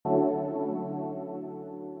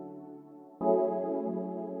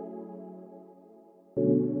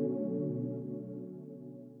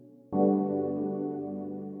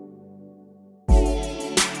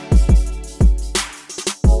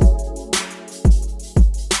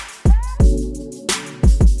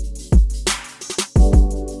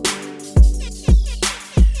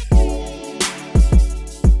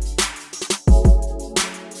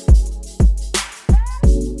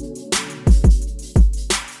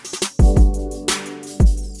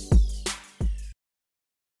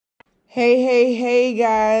Hey,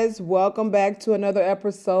 guys. Welcome back to another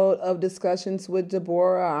episode of Discussions with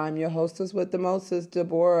Deborah. I'm your hostess with the mostest,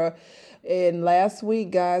 Deborah. And last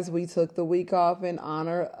week, guys, we took the week off in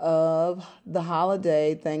honor of the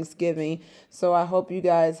holiday, Thanksgiving. So I hope you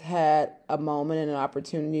guys had a moment and an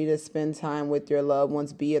opportunity to spend time with your loved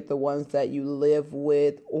ones, be it the ones that you live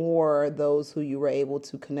with or those who you were able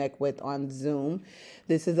to connect with on Zoom.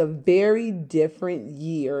 This is a very different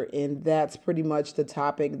year, and that's pretty much the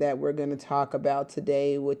topic that we're going to talk about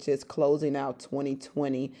today, which is closing out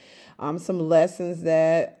 2020. Some lessons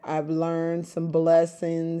that I've learned, some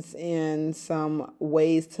blessings, and some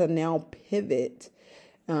ways to now pivot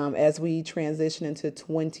as we transition into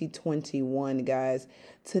 2021, guys.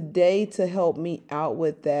 Today, to help me out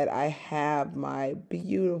with that, I have my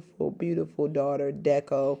beautiful daughter,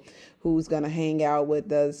 Deco, who's going to hang out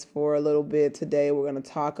with us for a little bit today. We're going to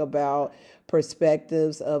talk about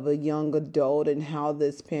perspectives of a young adult and how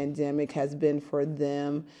this pandemic has been for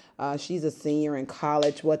them. She's a senior in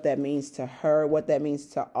college, what that means to her, what that means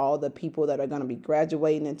to all the people that are going to be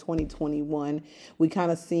graduating in 2021. We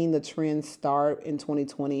kind of seen the trend start in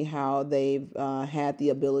 2020, how they've had the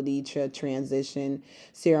ability to transition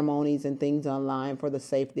ceremonies and things online for the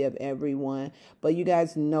safety of everyone. But you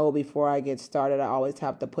guys know, before I get started, I always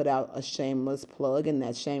have to put out a shameless plug, and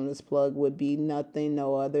that shameless plug would be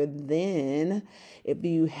no other than if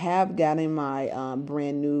you have gotten my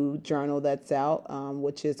brand new journal that's out,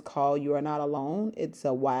 which is called You Are Not Alone. It's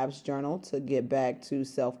a wife's journal to get back to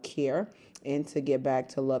self-care and to get back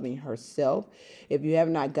to loving herself. If you have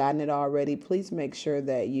not gotten it already, please make sure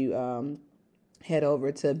that you head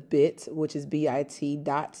over to which is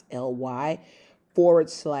bit.ly/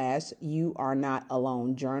 You Are Not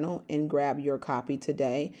Alone journal and grab your copy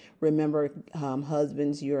today. Remember,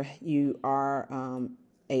 husbands, you are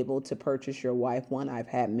able to purchase your wife one. I've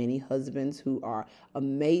had many husbands who are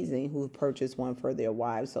amazing who've purchased one for their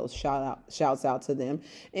wives. So shouts out to them.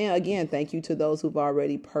 And again, thank you to those who've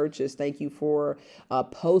already purchased. Thank you for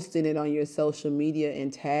posting it on your social media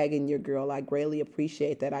and tagging your girl. I greatly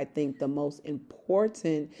appreciate that. I think the most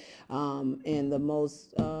important and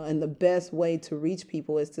the best way to reach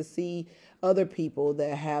people is to see other people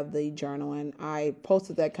that have the journal. And I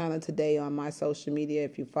posted that kind of today on my social media.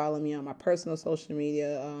 If you follow me on my personal social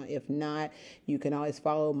media, if not, you can always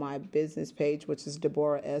follow my business page, which is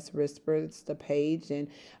Deborah S. Risper. It's the page. And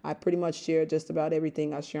I pretty much share just about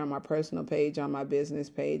everything I share on my personal page, on my business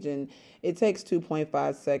page. And it takes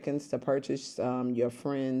 2.5 seconds to purchase your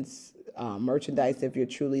friends' merchandise if you're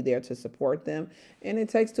truly there to support them. And it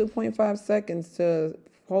takes 2.5 seconds to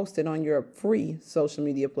post it on your free social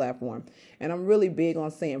media platform. And I'm really big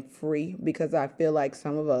on saying free because I feel like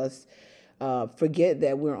some of us forget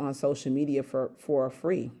that we're on social media for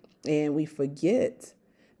free. And we forget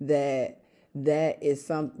that that is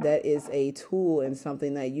a tool and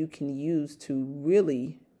something that you can use to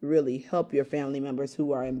really help your family members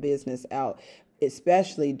who are in business out,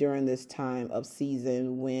 especially during this time of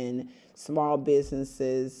season when small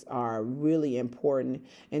businesses are really important.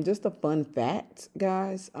 And just a fun fact,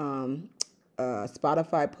 guys,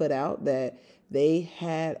 Spotify put out that they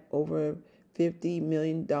had over $50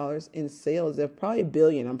 million in sales. They're probably a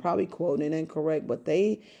billion. I'm probably quoting it incorrect, but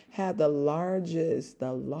they had the largest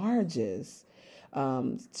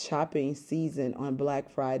shopping season on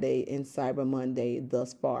Black Friday and Cyber Monday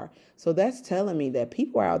thus far. So that's telling me that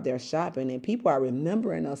people are out there shopping and people are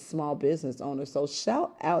remembering us small business owners. So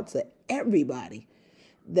shout out to everybody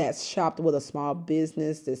that's shopped with a small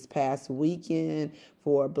business this past weekend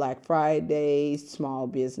for Black Friday, Small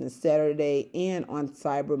Business Saturday, and on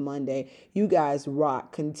Cyber Monday. You guys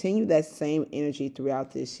rock. Continue that same energy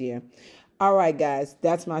throughout this year. All right, guys,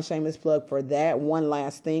 that's my shameless plug for that. One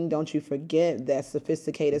last thing, don't you forget that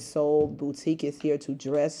Sophisticated Soul Boutique is here to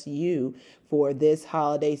dress you for this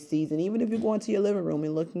holiday season. Even if you're going to your living room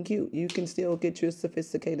and looking cute, you can still get your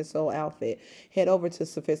Sophisticated Soul outfit. Head over to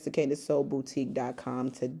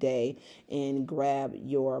sophisticatedsoulboutique.com today and grab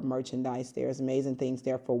your merchandise. There's amazing things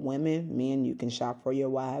there for women, men. You can shop for your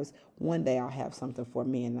wives. One day I'll have something for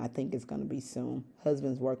men, and I think it's going to be soon.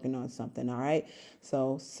 Husband's working on something, all right?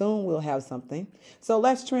 So soon we'll have something. So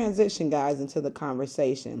let's transition, guys, into the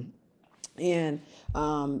conversation. And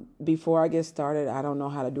before I get started, I don't know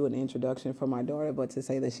how to do an introduction for my daughter, but to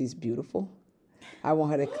say that she's beautiful. I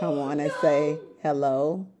want her to come on and say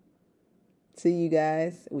hello to you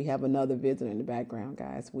guys. We have another visitor in the background,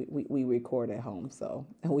 guys. We record at home, so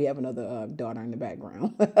we have another daughter in the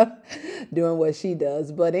background doing what she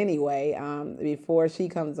does. But anyway, before she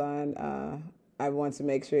comes on, I want to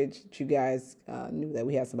make sure that you guys knew that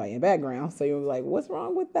we had somebody in the background. So you were like, what's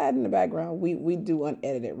wrong with that in the background? We do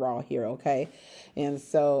unedited raw here, okay? And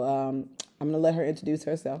so I'm going to let her introduce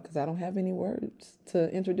herself because I don't have any words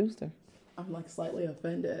to introduce her. I'm like slightly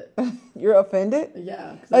offended. You're offended?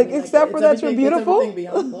 Yeah. Like, except for that you're beautiful? It's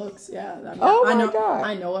everything beyond looks, yeah. I mean, oh my God.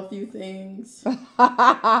 I know a few things.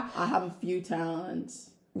 I have a few talents.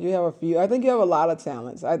 You have a few. I think you have a lot of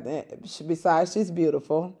talents. Besides, she's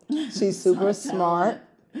beautiful. She's super smart.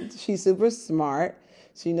 She's super smart.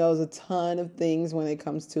 She knows a ton of things when it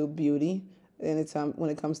comes to beauty. Anytime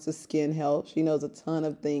when it comes to skin health, she knows a ton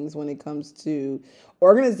of things when it comes to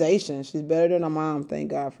organization. She's better than her mom.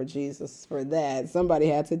 Thank God for Jesus for that. Somebody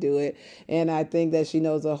had to do it, and I think that she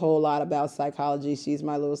knows a whole lot about psychology. She's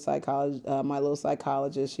my little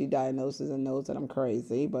psychologist. She diagnoses and knows that I'm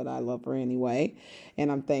crazy, but I love her anyway,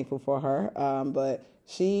 and I'm thankful for her. But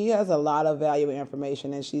she has a lot of valuable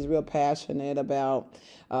information, and she's real passionate about,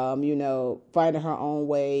 finding her own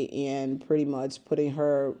way and pretty much putting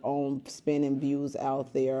her own spin and views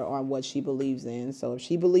out there on what she believes in. So if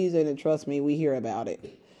she believes in it, trust me, we hear about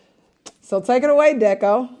it. So take it away,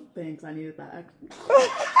 Deco. Thanks, I needed that.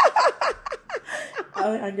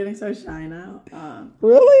 I'm getting so shy now.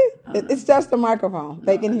 Really? It's just a microphone.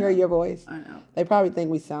 They can hear your voice. I know. They probably think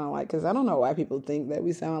we sound alike because I don't know why people think that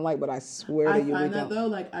we sound alike, but I swear to you, we don't. I find that though,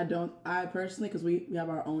 like I personally, because we have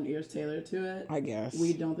our own ears tailored to it. I guess.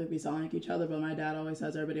 We don't think we sound like each other, but my dad always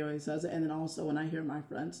says, everybody always says it. And then also when I hear my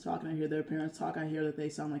friends talk and I hear their parents talk, I hear that they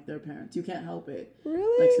sound like their parents. You can't help it.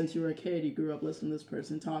 Really? Like since you were a kid, you grew up listening to this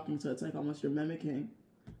person talking, so it's like almost you're mimicking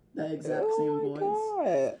that exact same voice.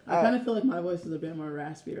 God. I kind of feel like my voice is a bit more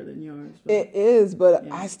raspier than yours. But, it is, but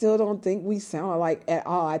yeah. I still don't think we sound alike at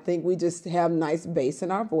all. I think we just have nice bass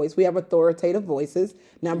in our voice. We have authoritative voices.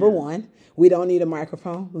 Number one, we don't need a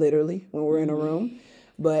microphone, literally, when we're in a room.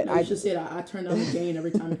 But no, I just say that I turn down the gain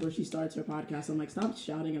every time before she starts her podcast. I'm like, stop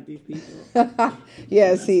shouting at these people.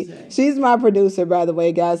 Yeah, see, she's my producer, by the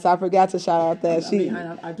way, guys. So I forgot to shout out that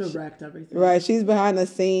I direct everything. Right, she's behind the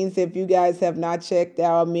scenes. If you guys have not checked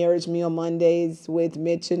out Marriage Meal Mondays with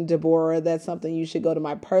Mitch and Deborah, that's something you should go to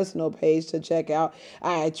my personal page to check out.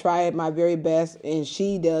 I try it my very best, and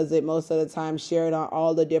she does it most of the time. Share it on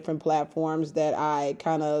all the different platforms that I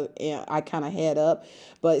kind of head up,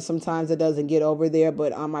 but sometimes it doesn't get over there.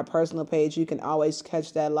 But on my personal page, you can always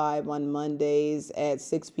catch that live on Mondays at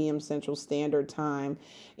 6 p.m. Central Standard Time.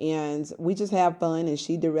 And we just have fun, and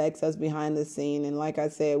she directs us behind the scene. And like I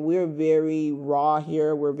said, we're very raw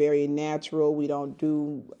here. We're very natural. We don't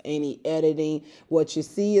do any editing. What you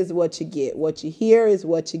see is what you get. What you hear is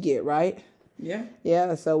what you get, right? Yeah.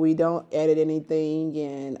 Yeah, so we don't edit anything,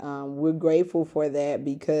 and we're grateful for that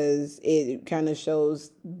because it kind of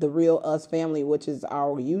shows the real us family, which is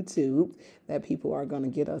our YouTube, that people are going to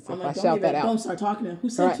get us if I shout that out. Don't start talking to them. Who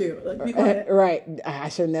sent you? Like, be quiet. Right. I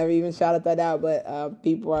should never even shouted that out, but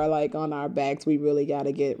people are like on our backs. We really got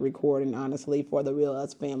to get recording, honestly, for the Real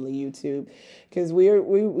Us Family YouTube, because we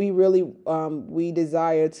really we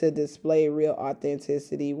desire to display real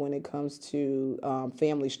authenticity when it comes to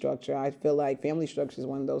family structure. I feel like family structure is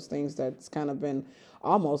one of those things that's kind of been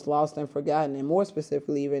almost lost and forgotten, and more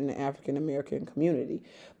specifically even in the African American community.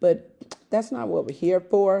 But that's not what we're here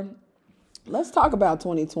for. Let's talk about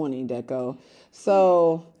 2020, Deco.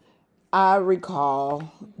 So I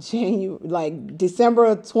recall December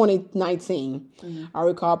of 2019, I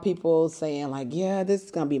recall people saying like, yeah, this is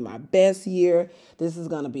going to be my best year. This is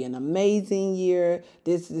going to be an amazing year.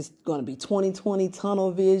 This is going to be 2020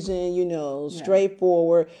 tunnel vision,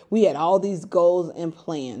 straightforward. We had all these goals and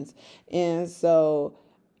plans. And so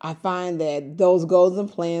I find that those goals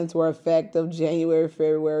and plans were effective January,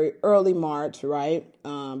 February, early March, right?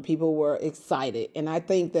 People were excited. And I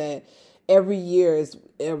think that every year is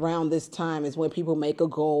around this time is when people make a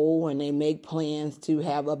goal and they make plans to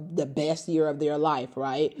have the best year of their life,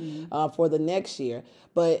 right? For the next year.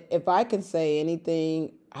 But if I can say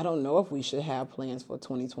anything, I don't know if we should have plans for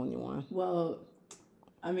 2021. Well,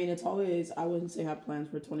 I mean, it's always, I wouldn't say have plans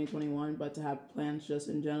for 2021, but to have plans just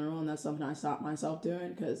in general. And that's something I stopped myself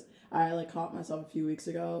doing because I caught myself a few weeks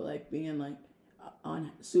ago, being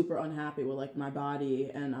super unhappy with my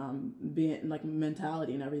body and being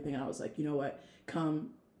mentality and everything. And I was like, you know what,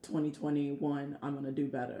 come 2021, I'm going to do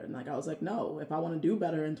better. And I was like, no, if I want to do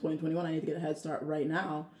better in 2021, I need to get a head start right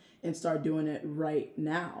now and start doing it right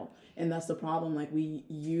now. And that's the problem. We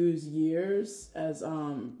use years as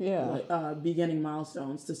beginning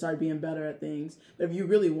milestones to start being better at things. But if you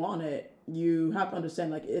really want it, you have to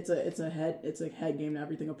understand it's a head game to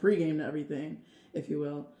everything, a pregame to everything, if you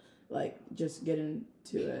will. Just get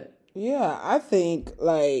into it. Yeah, I think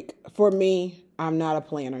for me, I'm not a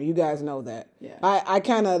planner. You guys know that. Yeah. I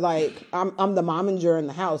kind of like, I'm the momager in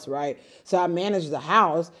the house, right? So I manage the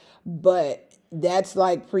house, but that's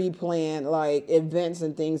like pre-planned, like events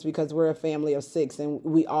and things, because we're a family of 6 and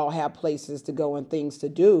we all have places to go and things to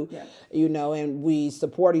do, you know, and we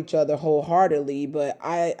support each other wholeheartedly. But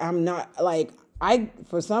I'm not like,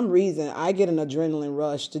 for some reason, I get an adrenaline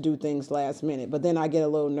rush to do things last minute, but then I get a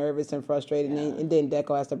little nervous and frustrated, and then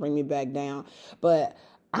Deco has to bring me back down. But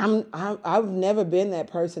I've never been that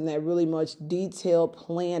person that really much detailed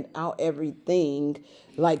planned out everything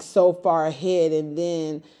like so far ahead, and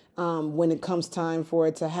then when it comes time for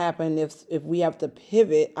it to happen, if we have to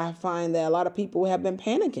pivot, I find that a lot of people have been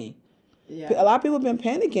panicking. Yeah. A lot of people have been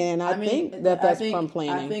panicking, and I think that's from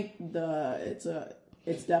planning. I think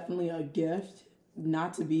it's definitely a gift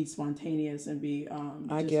not to be spontaneous and be I'm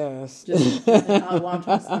trying to set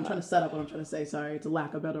up what I'm trying to say. Sorry, it's a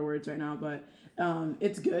lack of better words right now, but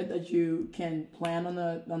it's good that you can plan on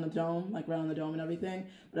the dome, like right on the dome and everything.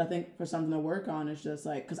 But I think for something to work on is just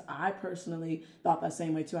like, because I personally thought that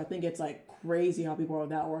same way too. I think it's like crazy how people are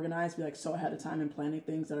that organized, be like so ahead of time and planning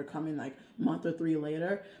things that are coming like a month or 3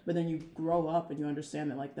 later. But then you grow up and you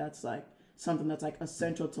understand that like that's like something that's like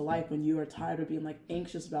essential to life when you are tired of being like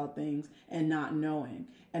anxious about things and not knowing.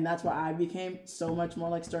 And that's why I became so much more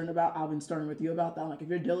like stern about, I've been stern with you about that. Like if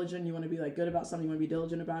you're diligent, you want to be like good about something, you want to be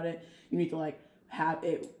diligent about it, you need to like have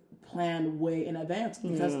it planned way in advance,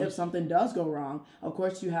 because if something does go wrong, of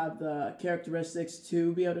course you have the characteristics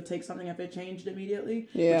to be able to take something if it changed immediately,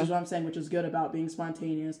 which is what I'm saying, which is good about being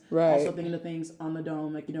spontaneous, also thinking of things on the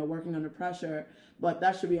dome, like, you know, working under pressure. But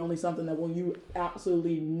that should be only something that when you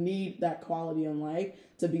absolutely need that quality in life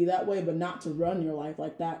to be that way, but not to run your life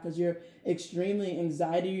like that, because you're extremely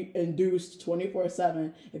anxiety induced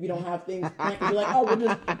 24/7 if you don't have things planned. You're like,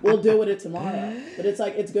 oh, we'll deal with it tomorrow. But it's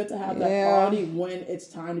like, it's good to have that quality when it's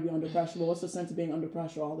time to be under pressure. But what's the sense of being under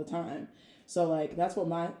pressure all the time? So like that's what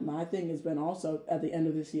my thing has been also at the end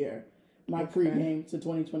of this year. My pregame to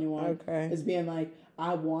 2021 is being like,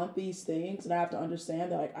 I want these things, and I have to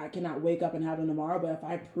understand that like I cannot wake up and have them tomorrow. But if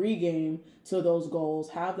I pregame to those goals,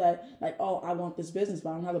 have that like, oh, I want this business,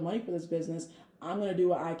 but I don't have the money for this business, I'm gonna do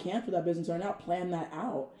what I can for that business right now. Plan that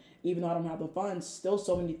out, even though I don't have the funds. Still,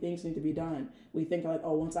 so many things need to be done. We think like,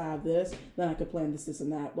 oh, once I have this, then I could plan this,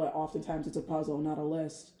 and that. But oftentimes it's a puzzle, not a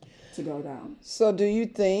list to go down. So, do you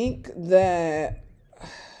think that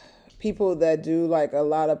people that do like a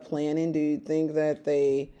lot of planning, do you think that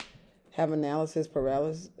they have analysis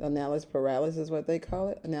paralysis? Analysis paralysis is what they call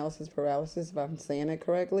it. Analysis paralysis, if I'm saying it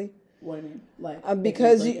correctly. What do you mean? Like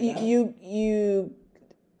because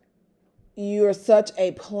you are such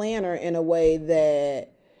a planner in a way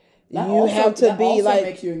that you have to be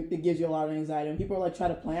like. It gives you a lot of anxiety. And people are like try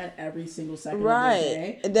to plan every single second of the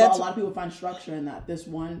day. But a lot of people find structure in that. This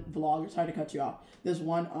one vlogger, sorry to cut you off. This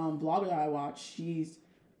one vlogger that I watch,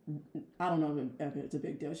 I don't know if it's a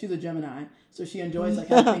big deal. She's a Gemini, so she enjoys like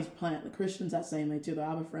having things planned. The Christian's that same way too. Though I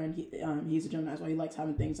have a friend, he's a Gemini, so he likes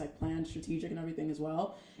having things like planned, strategic, and everything as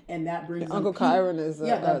well. And that brings Uncle Kyron is a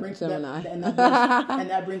Gemini, and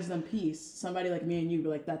that brings them peace. Somebody like me and you be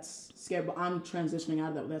like, that's scary, but I'm transitioning out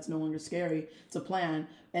of that. That's no longer scary to plan.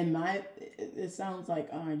 And it sounds like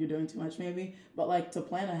you're doing too much maybe, but like to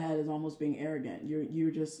plan ahead is almost being arrogant.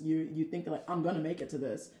 You think that like I'm gonna make it to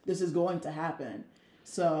this. This is going to happen.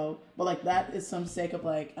 So, but like that is some sake of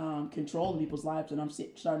like control in people's lives, and I'm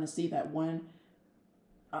starting to see that when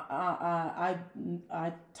I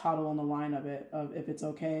toddle on the line of if it's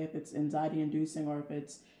okay, if it's anxiety inducing or if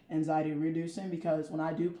it's anxiety reducing, because when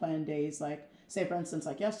I do plan days, like say for instance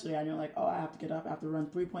like yesterday, I knew like, oh, I have to get up, I have to run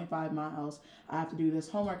 3.5 miles, I have to do this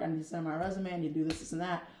homework, I need to send my resume, I need to do this and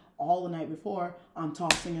that. All the night before, I'm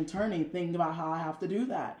tossing and turning, thinking about how I have to do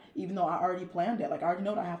that, even though I already planned it. Like I already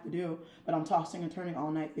know what I have to do, but I'm tossing and turning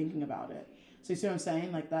all night thinking about it. So you see what I'm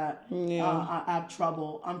saying? Like that. Yeah. I have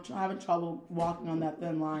trouble. I'm having trouble walking on that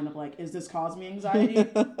thin line of like, is this causing me anxiety,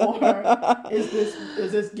 or is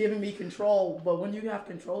this giving me control? But when you have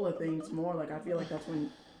control of things more, like I feel like that's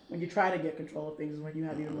when you try to get control of things is when you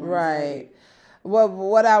have even more anxiety. Well,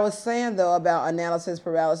 what I was saying though about analysis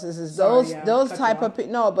paralysis is those type of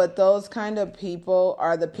but those kind of people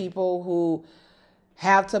are the people who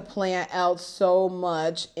have to plan out so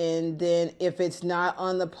much, and then if it's not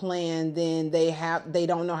on the plan, then they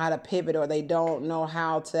don't know how to pivot, or they don't know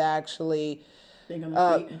how to actually Think on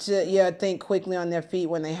their feet. Think quickly on their feet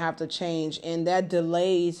when they have to change, and that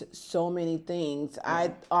delays so many things. Yeah.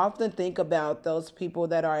 I often think about those people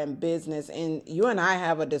that are in business, and you and I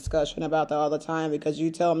have a discussion about that all the time, because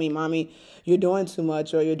you tell me, Mommy, you're doing too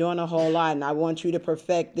much, or you're doing a whole lot, and I want you to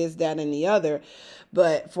perfect this, that, and the other.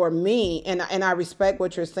 But for me, and I respect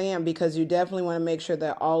what you're saying, because you definitely want to make sure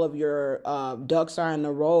that all of your ducks are in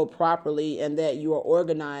a row properly, and that you are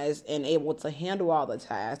organized and able to handle all the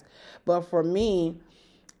tasks. But for me,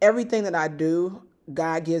 everything that I do,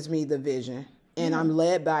 God gives me the vision, and I'm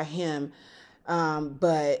led by Him.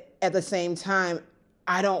 But at the same time,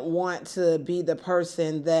 I don't want to be the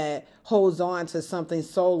person that holds on to something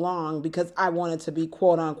so long because I want it to be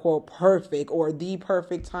quote unquote perfect, or the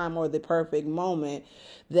perfect time, or the perfect moment,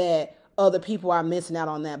 that other people are missing out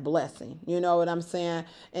on that blessing. You know what I'm saying?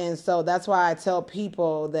 And so that's why I tell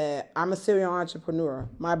people that I'm a serial entrepreneur.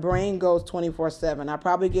 My brain goes 24/7. I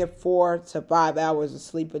probably get 4 to 5 hours of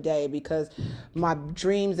sleep a day, because my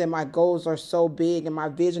dreams and my goals are so big and my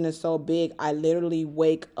vision is so big. I literally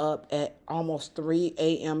wake up at almost 3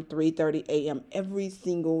 a.m., 3:30 a.m. every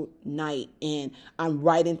single night, and I'm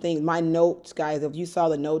writing things. My notes, guys, if you saw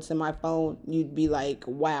the notes in my phone, you'd be like,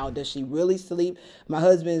 wow, does she really sleep? My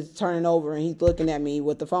husband's turning over and he's looking at me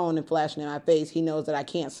with the phone and flashing in my face. He knows that I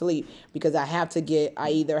can't sleep, because I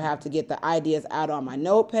either have to get the ideas out on my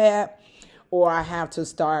notepad, or I have to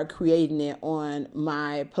start creating it on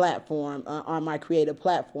my platform, on my creative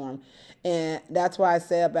platform. And that's why I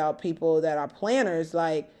say about people that are planners,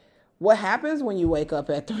 like, what happens when you wake up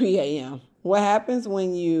at 3 a.m.? What happens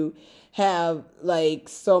when you have like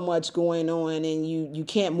so much going on and you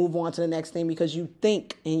can't move on to the next thing because you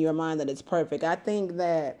think in your mind that it's perfect? I think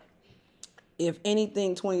that if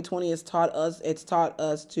anything 2020 has taught us, it's taught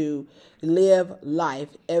us to live life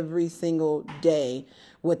every single day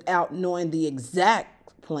without knowing the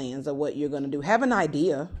exact plans of what you're going to do. Have an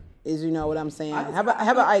idea. You know what I'm saying? Have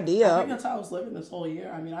an idea. I think that's how I was living this whole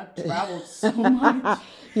year. I mean, I traveled so much.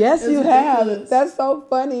 Yes, you have. That's so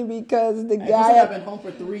funny, because the guy... I've been home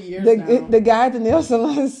for 3 years now. The guy at the nail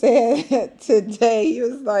salon said today, he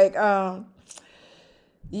was like,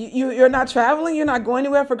 You're not traveling? You're not going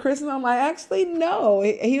anywhere for Christmas? I'm like, actually, no.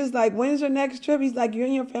 He was like, when's your next trip? He's like, you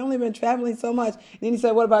and your family have been traveling so much. And then he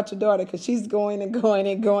said, what about your daughter? Because she's going and going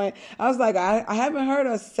and going. I was like, I haven't heard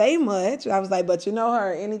her say much. I was like, but you know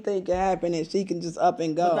her, anything can happen and she can just up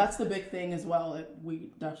and go. But that's the big thing as well that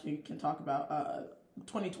we definitely can talk about.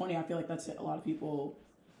 2020, I feel like that's a lot of people.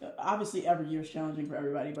 Obviously, every year is challenging for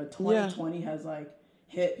everybody, but 2020 has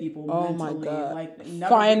hit people mentally, my God. like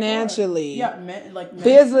never financially, before.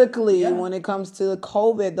 Physically. When it comes to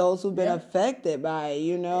COVID, those who've been affected by it,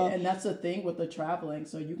 you know. And that's the thing with the traveling.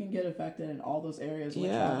 So you can get affected in all those areas with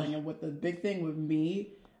traveling. And with the big thing with me,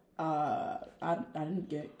 I didn't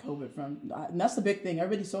get COVID and that's the big thing.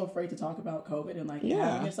 Everybody's so afraid to talk about COVID and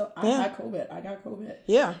having yourself. I got COVID.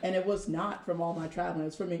 Yeah. And it was not from all my traveling. It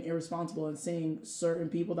was from being irresponsible and seeing certain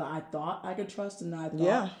people that I thought I could trust and that I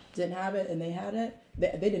thought didn't have it, and they had it.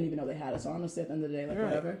 They didn't even know they had it. So honestly, at the end of the day,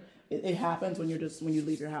 whatever. It happens when you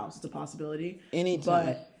leave your house. It's a possibility. Anytime.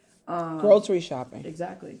 But grocery shopping.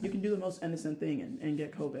 Exactly. You can do the most innocent thing and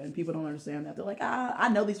get COVID, and people don't understand that. They're like, I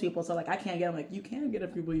know these people, so I can't get them. Like, you can get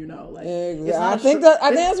it people you know. Like, I think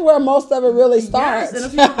that's where most of it really starts. Yes, and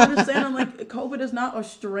if you don't understand, COVID is not a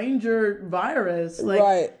stranger virus.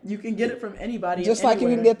 Like, you can get it from anybody. Just like you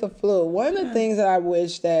can get the flu. One of the things that I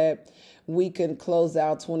wish that we could close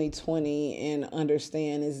out 2020 and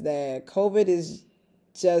understand is that COVID is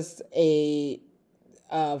just a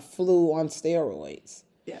flu on steroids.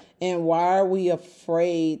 Yeah. And why are we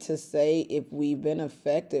afraid to say if we've been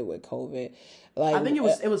affected with COVID? I think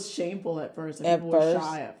it was shameful at first. People were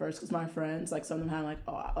shy at first because my friends, some of them had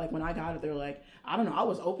when I got it, they were like, I don't know. I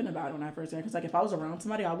was open about it when I first got it because if I was around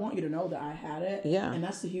somebody, I want you to know that I had it. Yeah. And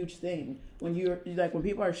that's the huge thing when when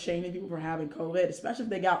people are shaming people for having COVID, especially if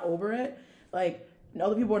they got over it,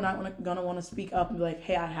 other people are not gonna want to speak up and be like,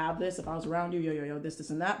 hey, I have this. If I was around you, yo, this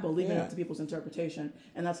and that. But leaving it up to people's interpretation,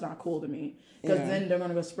 and that's not cool to me. Because then they're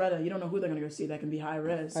gonna go spread it. You don't know who they're gonna go see. That can be high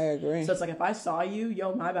risk. I agree. So it's if I saw you,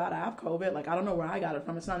 yo, my bad, I have COVID. I don't know where I got it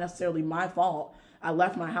from. It's not necessarily my fault. I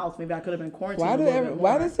left my house. Maybe I could have been quarantined.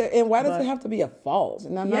 Why does it have to be a fault?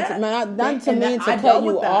 Not to mean to cut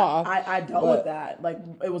you off. I dealt with that.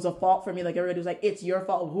 It was a fault for me. Everybody was like, it's your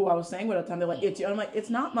fault. Who I was saying with at the time, they're like, it's your. I'm like,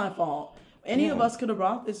 it's not my fault. Any of us could have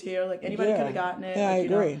brought this here. Anybody could have gotten it. Yeah, I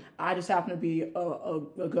agree. I just happen to be a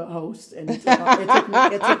good host, and it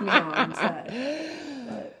took me on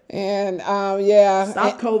instead. And yeah,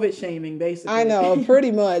 stop COVID shaming, basically. I know,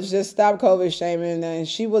 pretty much. Just stop COVID shaming. And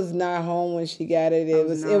she was not home when she got it. It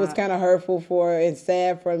was kind of hurtful for her and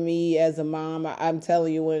sad for me as a mom. I'm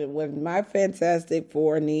telling you, when my Fantastic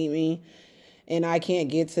Four need me and I can't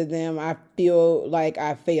get to them, I feel like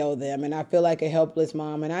I failed them, and I feel like a helpless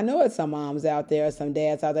mom. And I know it's some moms out there, some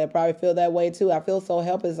dads out there probably feel that way too. I feel so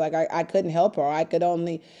helpless, like I couldn't help her. I could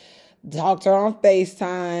only talk to her on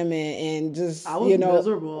FaceTime and just, I was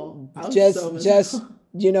miserable. I was just so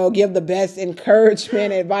miserable. Give the best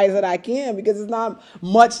encouragement, advice that I can, because it's not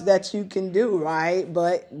much that you can do, right?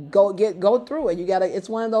 But go through it. It's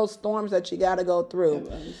one of those storms that you gotta go through,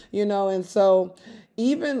 and so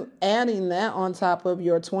even adding that on top of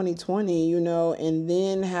your 2020, and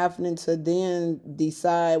then having to then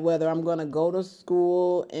decide whether I'm going to go to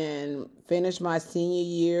school and finish my senior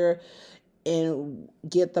year and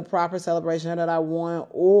get the proper celebration that I want,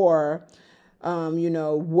 or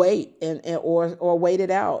wait or wait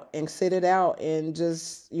it out and sit it out and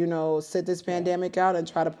just sit this pandemic out and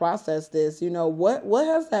try to process this. What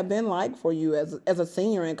has that been like for you as a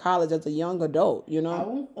senior in college, as a young adult? I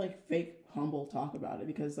won't fake humble talk about it,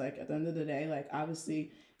 because at the end of the day,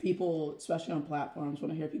 obviously people, especially on platforms, want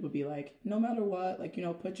to hear people be like, no matter what,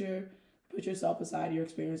 put yourself aside, your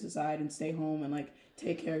experience aside, and stay home and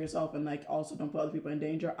take care of yourself, and also don't put other people in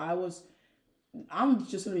danger. I'm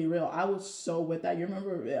just gonna be real. I was so with that. You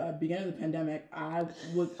remember beginning of the pandemic, I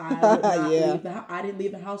would not leave the house. I didn't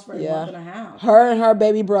leave the house for a month and a half. Her and her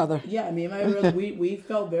baby brother. Yeah, me and my brother, we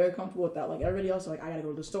felt very comfortable with that. Everybody else, I gotta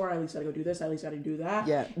go to the store. I at least gotta go do this. I at least gotta do that.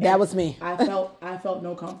 Yeah, that was me. I felt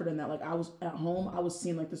no comfort in that. I was at home. I was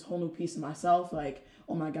seeing this whole new piece of myself.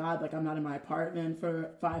 Oh my God, I'm not in my apartment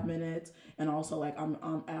for 5 minutes, and also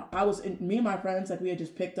me and my friends, we had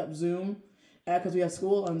just picked up Zoom. Because we had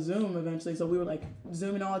school on Zoom eventually, so we were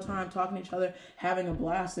Zooming all the time, talking to each other, having a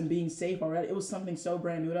blast and being safe already. It was something so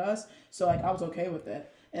brand new to us, so I was okay with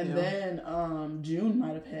it. And then June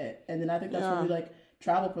might have hit, and then I think that's when we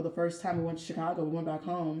traveled for the first time. We went to Chicago. We went back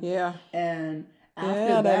home. Yeah. And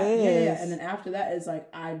after that and then after that is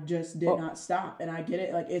I just did not stop. And I get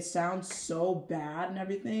it. It sounds so bad and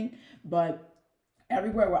everything, but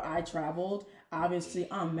everywhere where I traveled, obviously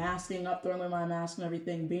I'm masking up, throwing away my mask and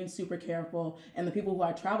everything, being super careful. And the people who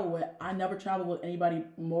I travel with, I never traveled with anybody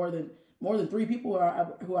more than 3 people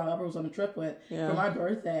who I ever was on a trip with. For my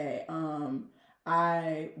birthday,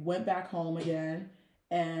 I went back home again.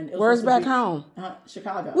 And it was where's back home?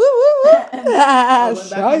 Chicago. Woo, woo, woo. And I went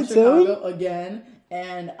back to Chicago again.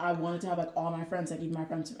 And I wanted to have all my friends, even my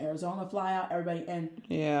friends from Arizona, fly out, everybody. And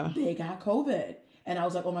they got COVID. And I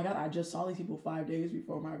was like, oh my God, I just saw these people 5 days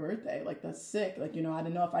before my birthday. That's sick. I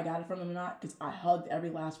didn't know if I got it from them or not, because I hugged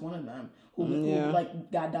every last one of them who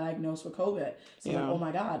got diagnosed with COVID. So oh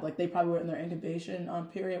my God, they probably were in their incubation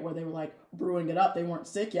period where they were brewing it up. They weren't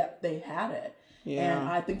sick yet. They had it. Yeah. And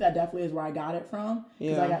I think that definitely is where I got it from,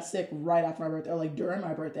 because I got sick right after my birthday, or during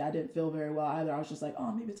my birthday. I didn't feel very well either. I was just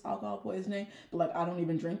oh, maybe it's alcohol poisoning, but I don't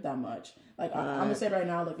even drink that much. I'm gonna say right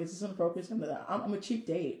now, it's just inappropriate. I'm a cheap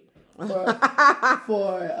date. She's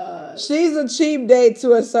a cheap date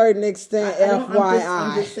to a certain extent. FYI,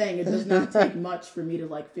 I'm just saying it does not take much for me to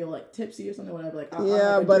feel tipsy or something, whatever.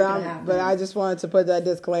 But I just wanted to put that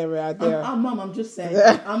disclaimer out there. I'm just saying.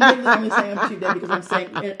 I'm literally only saying I'm cheap date because I'm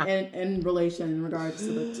saying in relation in regards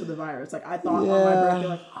to the virus. I thought on my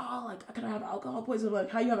birthday, I could have alcohol poisoning.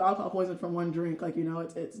 How you have alcohol poisoning from one drink?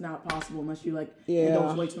 It's not possible unless you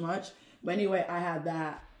indulge way too much. But anyway, I had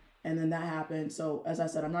that. And then that happened. So as I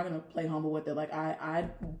said, I'm not going to play humble with it. I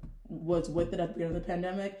was with it at the beginning of the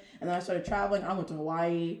pandemic. And then I started traveling. I went to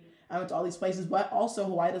Hawaii. I went to all these places. But also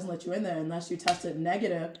Hawaii doesn't let you in there unless you tested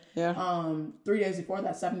negative. Yeah. 3 days before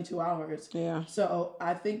that, 72 hours. Yeah. So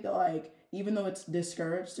I think that even though it's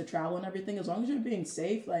discouraged to travel and everything, as long as you're being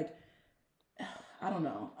safe, I don't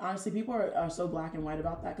know. Honestly, people are so black and white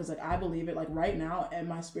about that. Because I believe it. Right now in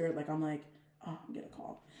my spirit, I'm I'm getting a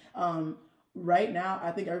call. Right now,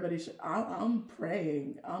 I think everybody should. I'm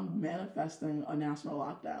praying. I'm manifesting a national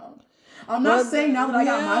lockdown. I'm not saying now that I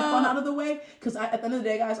got my fun out of the way, because at the end of the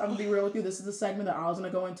day, guys, I'm going to be real with you. This is a segment that I was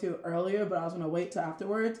going to go into earlier, but I was going to wait till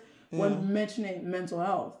afterwards when mentioning mental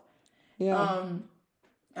health. Yeah.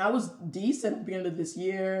 I was decent at the beginning of this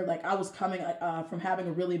year. I was coming from having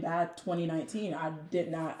a really bad 2019. I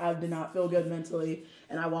did not feel good mentally,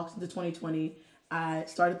 and I walked into 2020. I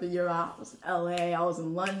started the year out. I was in LA. I was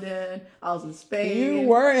in London. I was in Spain. You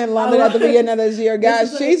were in London at the beginning of this year,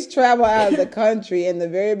 guys. She's traveled out of the country in the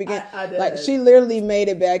very beginning. I did. Like she literally made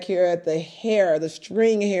it back here at the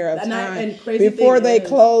string hair of time and crazy before thing they is,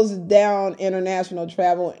 closed down international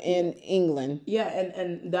travel in England. Yeah,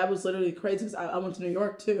 and that was literally crazy because I went to New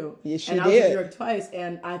York too. Yes, and you I was in did. New York twice,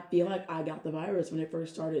 and I feel like I got the virus when it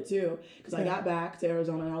first started too. Because I got back to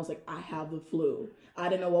Arizona and I was like, I have the flu. I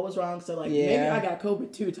didn't know what was wrong, so like maybe I got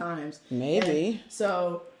COVID 2 times. Maybe.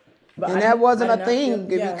 And that wasn't a thing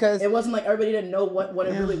because it wasn't like everybody didn't know what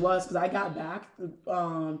it really was. Because I got back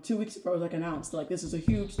 2 weeks before it was like announced, like this is a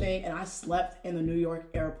huge thing, and I slept in the New York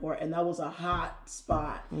airport, and that was a hot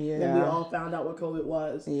spot when we all found out what COVID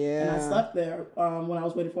was. Yeah, and I slept there when I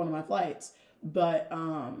was waiting for one of my flights. But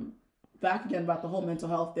back again about the whole mental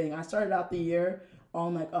health thing, I started out the year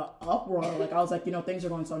on like a uproar. Like I was like, things are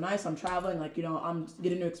going so nice. I'm traveling, like, I'm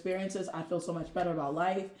getting new experiences. I feel so much better about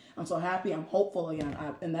life. I'm so happy. I'm hopeful again.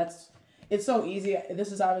 It's so easy.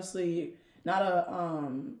 This is obviously not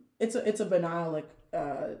it's a banal like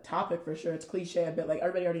topic for sure. It's cliche a bit. Like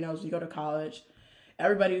everybody already knows you go to college.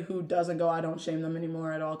 Everybody who doesn't go, I don't shame them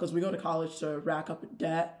anymore at all, because we go to college to rack up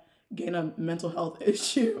debt, gain a mental health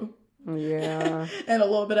issue. Yeah. And a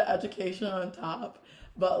little bit of education on top.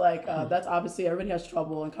 But like that's obviously everybody has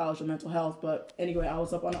trouble in college with mental health. But anyway, I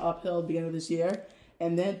was up on an uphill at the beginning of this year,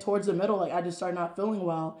 and then towards the middle, like I just started not feeling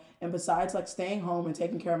well. And besides like staying home and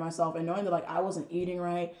taking care of myself and knowing that like I wasn't eating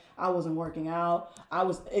right, I wasn't working out, I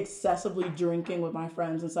was excessively drinking with my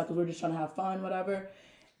friends and stuff because we were just trying to have fun, whatever.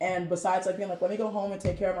 And besides like being like, let me go home and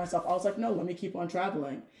take care of myself, I was like, no, let me keep on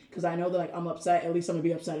traveling. Because I know that like I'm upset, at least I'm going to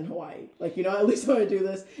be upset in Hawaii. Like, at least I'm going to do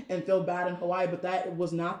this and feel bad in Hawaii. But that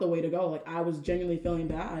was not the way to go. Like I was genuinely feeling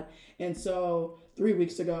bad. And so 3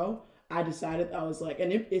 weeks ago, I decided, I was like,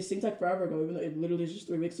 and it seems like forever ago, even though it literally is just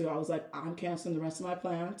 3 weeks ago, I was like, I'm canceling the rest of my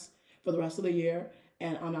plans for the rest of the year.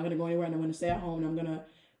 And I'm not going to go anywhere, and I'm going to stay at home, and I'm going to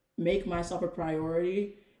make myself a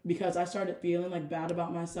priority. Because I started feeling like bad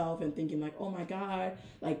about myself and thinking like, oh my God,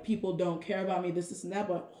 like people don't care about me, this and that.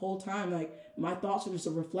 But the whole time, like my thoughts were just a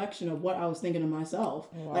reflection of what I was thinking of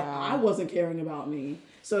myself. Wow. Like I wasn't caring about me.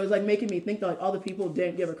 So it's like making me think that like other people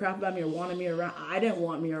didn't give a crap about me or wanted me around. I didn't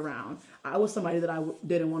want me around. I was somebody that I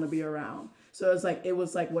didn't want to be around. So it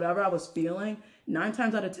was like whatever I was feeling, 9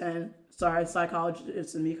 times out of 10, sorry, psychology,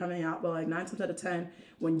 it's me coming out, but like 9 times out of 10,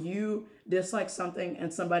 when you dislike something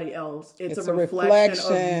in somebody else, it's a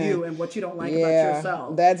reflection of you and what you don't like about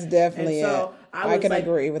yourself. That's definitely it. I can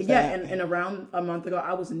agree with that. And around a month ago,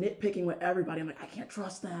 I was nitpicking with everybody. I'm like, I can't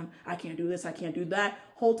trust them. I can't do this. I can't do that.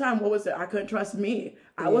 Whole time, what was it? I couldn't trust me.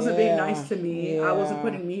 I wasn't being nice to me. I wasn't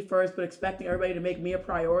putting me first, but expecting everybody to make me a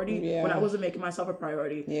priority when I wasn't making myself a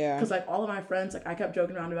priority. Yeah. Because like all of my friends, like I kept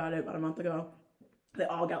joking around about it about a month ago. They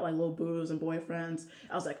all got like little boos and boyfriends.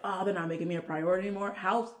 I was like, oh, they're not making me a priority anymore.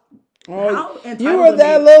 How you were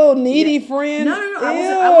that little needy friend?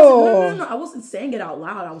 No. I wasn't saying it out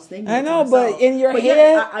loud. I was thinking it I know, to but myself. in your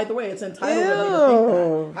head. Either way, it's entitled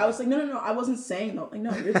to think that. I was like, no. I wasn't saying though. Like,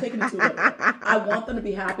 no, you're taking it too literal. I want them to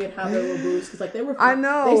be happy and have their little boos because like they were. I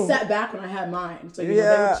know. They sat back when I had mine, so they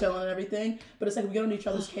were chilling and everything. But it's like we get on each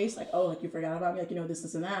other's case, like, oh, like you forgot about me, like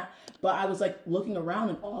this and that. But I was like looking around,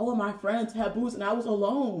 and all of my friends had boos, and I was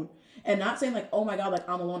alone. And not saying like, oh my God, like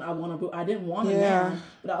I'm alone, I want a boo. I didn't want a man.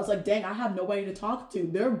 But I was like, dang, I have nobody to talk to.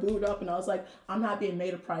 They're booed up. And I was like, I'm not being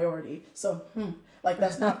made a priority. So, like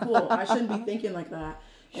that's not cool. I shouldn't be thinking like that.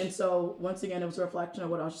 And so once again, it was a reflection of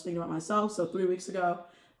what I was just thinking about myself. So 3 weeks ago,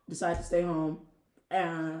 decided to stay home.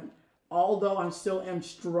 And although I still am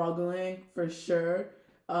struggling for sure,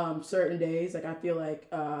 certain days, like I feel like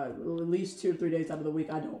at least 2 to 3 days out of the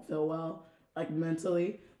week, I don't feel well, like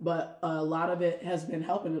mentally. But a lot of it has been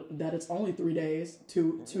helping that it's only 3 days,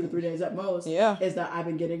 2 to 3 days at most. Yeah. Is that I've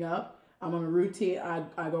been getting up. I'm on a routine.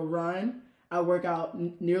 I go run. I work out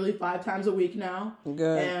nearly 5 times a week now.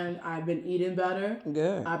 Good. And I've been eating better.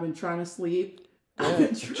 Good. I've been trying to sleep. Good. I've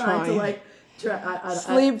been trying to like...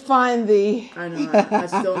 Sleep find thee. I know. I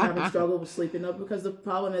still haven't struggled with sleeping up because the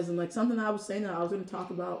problem is, and like something that I was saying that I was going to talk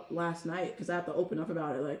about last night because I have to open up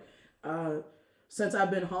about it. Like, since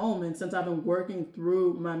I've been home and since I've been working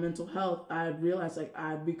through my mental health, I realized like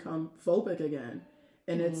I've become phobic again.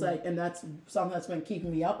 And it's like, and that's something that's been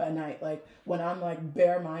keeping me up at night. Like when I'm like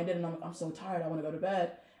bare-minded and I'm so tired, I want to go to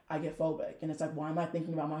bed, I get phobic. And it's like, why am I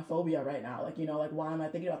thinking about my phobia right now? Like, like why am I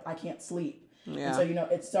thinking about, I can't sleep. Yeah. And so,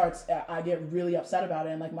 it starts, I get really upset about it.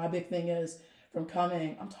 And like my big thing is from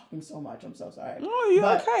coming, I'm talking so much, I'm so sorry. Oh, you're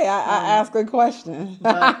okay. I ask a question.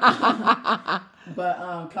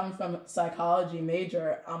 But coming from psychology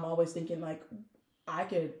major, I'm always thinking like, I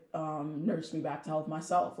could nurse me back to health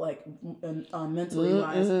myself, like mentally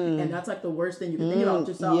wise, and that's like the worst thing you can think about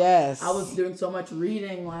yourself. Yes, I was doing so much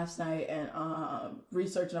reading last night and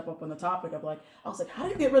researching up on the topic of like, I was like, how do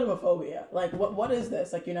you get rid of a phobia? Like, what is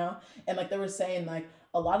this? Like, and like they were saying like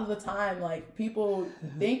a lot of the time, like people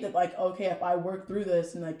think that like, okay, if I work through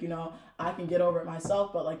this and like I can get over it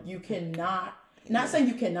myself, but like you cannot. Not saying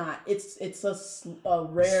you cannot. It's a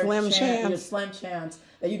rare slim chance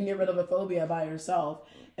that you can get rid of a phobia by yourself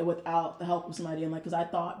and without the help of somebody. And like, because I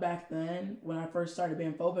thought back then when I first started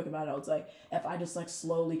being phobic about it, I was like, if I just like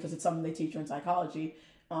slowly, because it's something they teach you in psychology,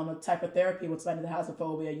 a type of therapy with somebody that has a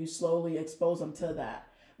phobia, you slowly expose them to that.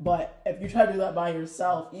 But if you try to do that by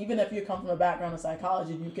yourself, even if you come from a background of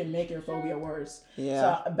psychology, you can make your phobia worse.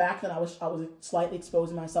 Yeah. So back then I was slightly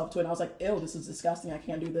exposing myself to it. And I was like, ew, this is disgusting. I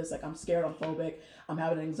can't do this. Like, I'm scared. I'm phobic. I'm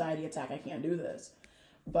having an anxiety attack. I can't do this.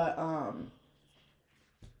 But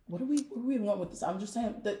where are we going with this? I'm just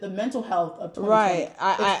saying the mental health of 2020. Right.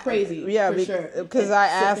 It's crazy. Yeah, for sure. Because I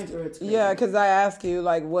asked you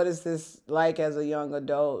like, what is this like as a young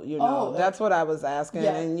adult? That's what I was asking,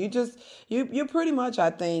 and you pretty much, I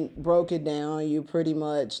think, broke it down. You pretty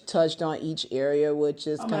much touched on each area, which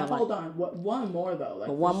is kind of like. Hold on, one more though. Like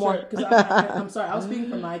one more. Because I'm sorry, I was speaking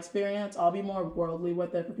from my experience. I'll be more worldly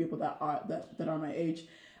with it for people that are my age.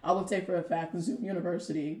 I would say for a fact, Zoom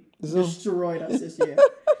University destroyed us this year.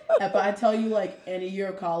 If I tell you, like, any year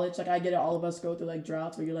of college, like, I get it, all of us go through, like,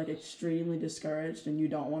 droughts where you're, like, extremely discouraged and you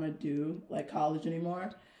don't want to do, like, college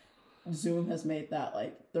anymore. Zoom has made that,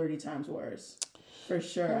 like, 30 times worse. For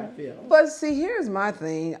sure, I feel. But see, here's my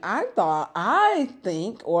thing. I thought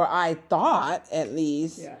at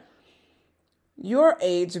least, your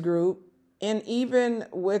age group, and even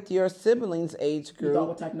with your siblings' age group,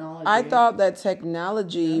 with technology. I thought that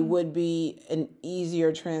technology would be an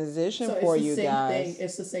easier transition for you guys.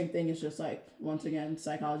 It's the same thing. It's just like, once again,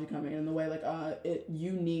 psychology coming in the way. Like,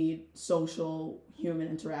 you need social human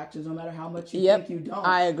interactions, no matter how much you think you don't.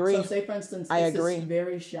 I agree. So, say for instance, this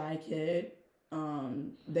very shy kid.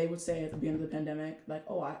 They would say at the beginning of the pandemic, like,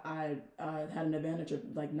 oh, I had an advantage of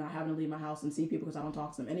like not having to leave my house and see people because I don't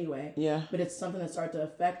talk to them anyway. Yeah. But it's something that starts to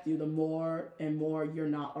affect you the more and more you're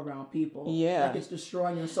not around people. Yeah. Like, it's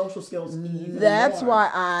destroying your social skills even more. That's why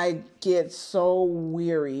I get so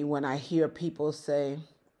weary when I hear people say,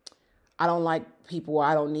 I don't like people.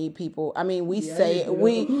 I don't need people. I mean, we say it.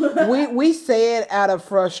 We say it out of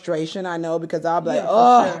frustration. I know, because I'll be like,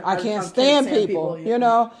 sure. I can't stand people.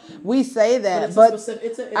 We say that, but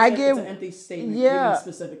it's an empty statement. Yeah,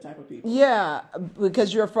 specific type of people. Yeah,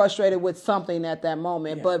 because you're frustrated with something at that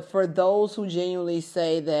moment. Yeah. But for those who genuinely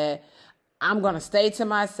say that, I'm going to stay to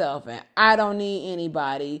myself and I don't need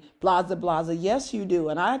anybody, blah, blah, blah. Yes, you do.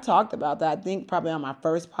 And I talked about that, I think probably on my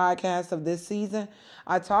first podcast of this season.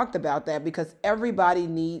 I talked about that because everybody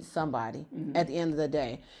needs somebody at the end of the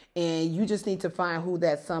day. And you just need to find who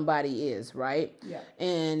that somebody is, right? Yeah.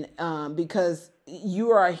 And because you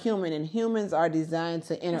are a human and humans are designed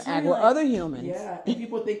to interact with other humans. Yeah. And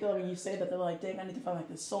people think that when you say that, they're like, dang, I need to find like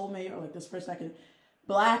this soulmate or like this person I can...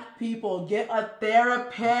 Black people, get a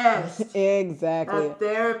therapist. Exactly. A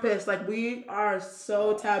therapist. Like, we are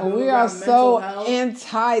so taboo. We are so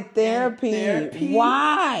anti-therapy.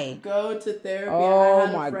 Why? Go to therapy. Oh, I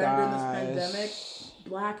had my a friend during this pandemic.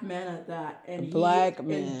 Black man at that. And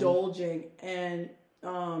indulging in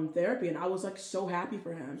therapy, and I was like so happy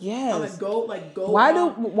for him. Yes. I'm like, go.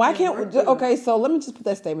 Why can't? Okay, so let me just put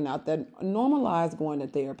that statement out there. Normalize going to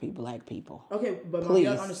therapy, Black people. Okay, but you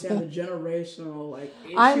gotta understand the generational like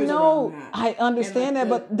issues. I know, around that. I understand that,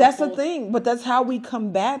 but that's the thing. But that's how we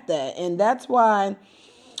combat that, and that's why.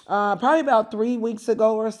 Probably about 3 weeks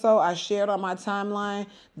ago or so, I shared on my timeline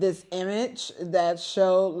this image that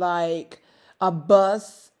showed like a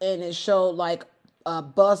bus, and it showed like a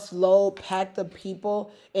bus load packed of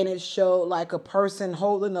people, and it showed like a person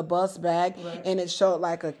holding a bus bag, and it showed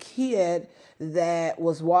like a kid that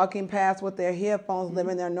was walking past with their headphones,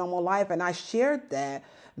 living their normal life. And I shared that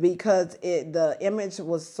because the image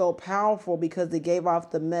was so powerful, because it gave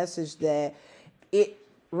off the message that it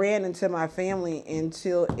ran into my family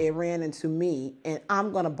until it ran into me, and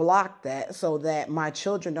I'm going to block that so that my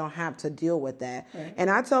children don't have to deal with that. Right. And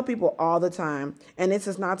I tell people all the time, and this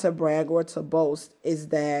is not to brag or to boast, is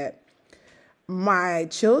that my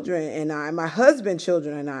husband's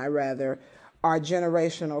children and I rather, are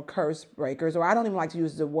generational curse breakers, or I don't even like to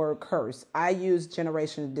use the word curse. I use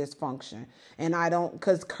generational dysfunction. And I don't,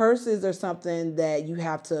 because curses are something that you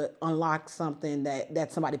have to unlock something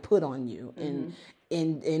that somebody put on you.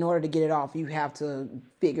 And in order to get it off, you have to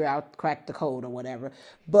figure out, crack the code or whatever.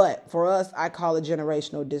 But for us, I call it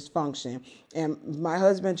generational dysfunction. And my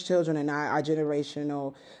husband's children and I are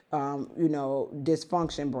generational,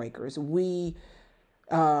 dysfunction breakers. We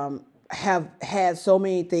have had so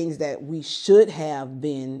many things that we should have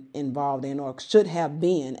been involved in or should have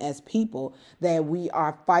been as people that we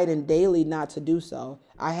are fighting daily not to do so.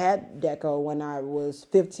 I had Deco when I was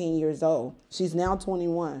 15 years old. She's now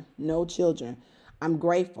 21, no children. I'm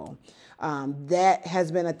grateful. That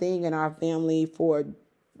has been a thing in our family for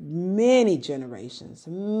many generations,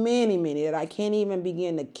 many, that I can't even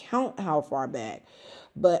begin to count how far back.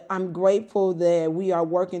 But I'm grateful that we are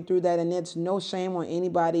working through that, and it's no shame on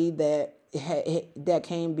anybody that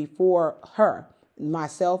came before her,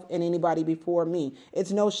 myself, and anybody before me.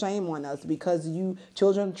 It's no shame on us because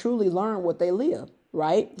children truly learn what they live,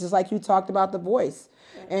 right? Just like you talked about The Voice.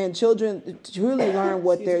 And children truly learn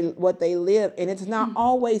what they live, and it's not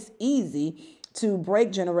always easy to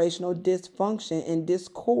break generational dysfunction and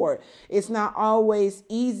discord. It's not always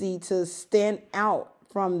easy to stand out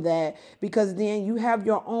from that, because then you have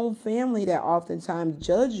your own family that oftentimes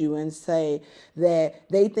judge you and say that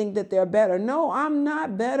they think that they're better. No, I'm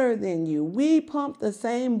not better than you. We pump the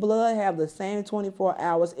same blood, have the same 24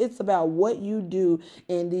 hours. It's about what you do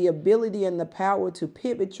and the ability and the power to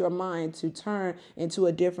pivot your mind to turn into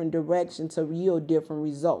a different direction to yield different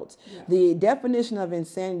results. Yeah. The definition of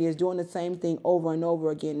insanity is doing the same thing over and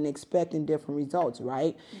over again and expecting different results,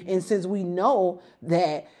 right? Mm-hmm. And since we know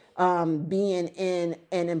that being in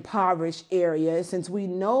an impoverished area, since we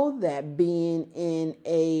know that being in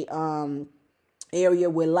a area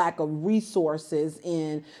with lack of resources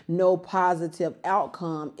and no positive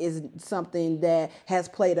outcome is something that has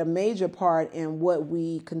played a major part in what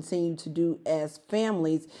we continue to do as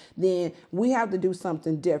families, then we have to do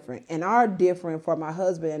something different. And our different for my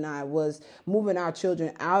husband and I was moving our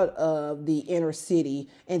children out of the inner city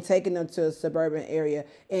and taking them to a suburban area.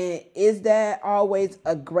 And is that always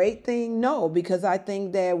a great thing? No, because I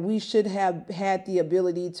think that we should have had the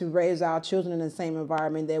ability to raise our children in the same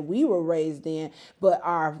environment that we were raised in. But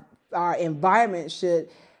our environment should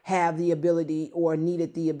have the ability or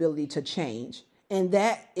needed the ability to change. And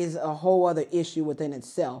that is a whole other issue within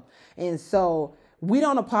itself. And so we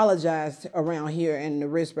don't apologize around here in the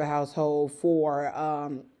Risper household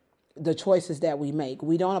for the choices that we make.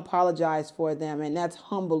 We don't apologize for them. And that's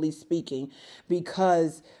humbly speaking,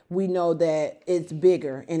 because we know that it's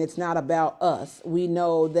bigger and it's not about us. We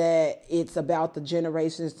know that it's about the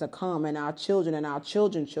generations to come and our children and our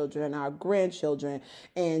children's children and our grandchildren,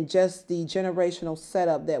 and just the generational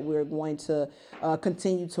setup that we're going to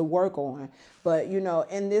continue to work on. But,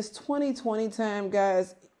 in this 2020 time,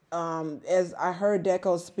 guys, as I heard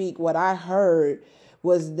Deco speak, what I heard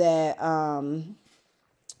was that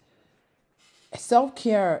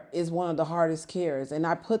self-care is one of the hardest cares. And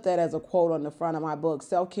I put that as a quote on the front of my book.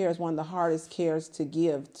 Self-care is one of the hardest cares to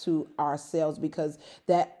give to ourselves, because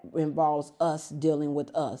that involves us dealing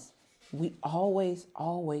with us. We always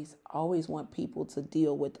want people to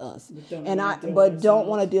deal with us. But don't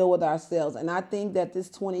want to deal with ourselves. And I think that this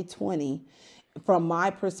 2020, from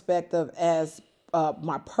my perspective as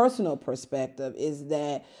my personal perspective, is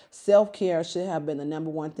that self-care should have been the number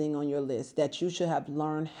one thing on your list that you should have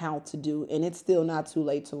learned how to do. And it's still not too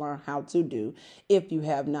late to learn how to do if you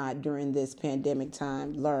have not during this pandemic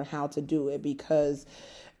time learned how to do it, because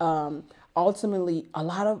ultimately, a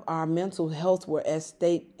lot of our mental health were at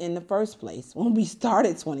stake in the first place when we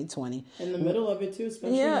started 2020. In the middle of it too,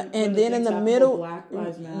 especially. Yeah, and then in the middle, Black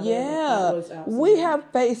Lives Matter. Yeah, we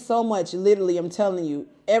have faced so much. Literally, I'm telling you,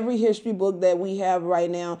 every history book that we have right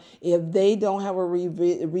now, if they don't have a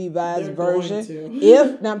revised version,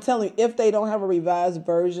 if they don't have a revised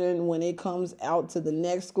version when it comes out to the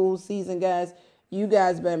next school season, guys, you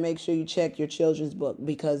guys better make sure you check your children's book,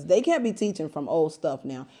 because they can't be teaching from old stuff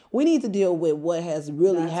now. We need to deal with what has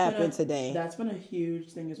really happened today. That's been a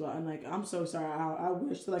huge thing as well. And I'm so sorry. I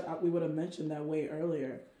wish we would have mentioned that way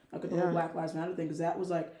earlier. Like the whole Black Lives Matter thing, because that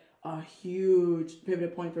was a huge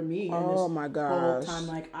pivot point for me. Oh my gosh! Whole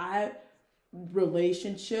time,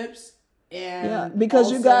 relationships. And because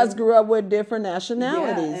also, you guys grew up with different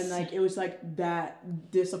nationalities. Yeah, and it was that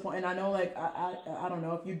disappointing. I know I don't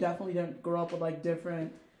know if you definitely didn't grow up with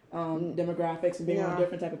different demographics and being around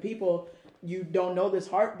different type of people. You don't know this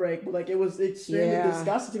heartbreak, but it was extremely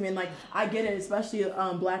disgusting to me. And I get it, especially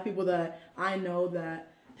Black people that I know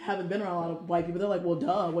that haven't been around a lot of white people, they're like, well,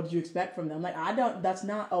 duh, what did you expect from them? Like, that's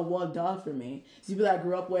not a well, duh for me. It's people that I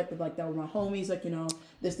grew up with, like, that were my homies, like,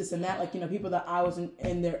 this and that, like, people that I was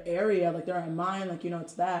in their area, like, they're in mine, like,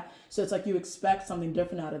 it's that. So it's like you expect something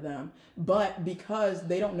different out of them. But because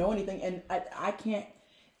they don't know anything, and I can't,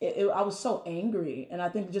 I was so angry, and I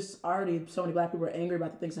think just already so many black people were angry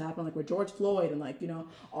about the things that happened, like with George Floyd, and like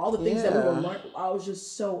all the things that we were learning. I was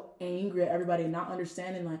just so angry at everybody and not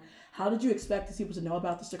understanding, like, how did you expect these people to know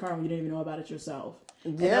about this Dakar when you didn't even know about it yourself?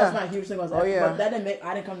 And that was my huge thing. But that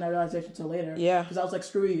I didn't come to that realization until later. Yeah, because I was like,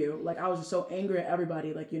 screw you. Like, I was just so angry at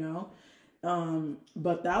everybody, like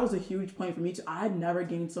but that was a huge point for me too. I had never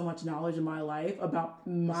gained so much knowledge in my life about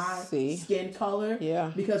my skin color.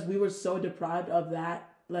 Yeah, because we were so deprived of that,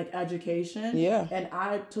 like, education. Yeah. And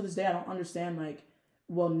to this day, I don't understand, like,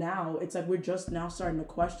 well, now it's like we're just now starting to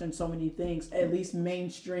question so many things, at least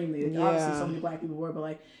mainstreamly. Like, obviously so many black people were, but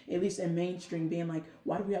like at least in mainstream, being like,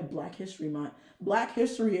 why do we have Black History Month? Black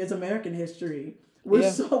history is American history.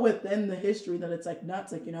 We're so within the history that it's like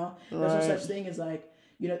nuts. Like, there's no such thing as like,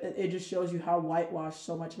 it just shows you how whitewashed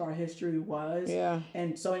so much of our history was. Yeah.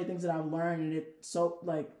 And so many things that I've learned, and it's so,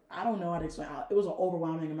 like, I don't know how to explain. It was an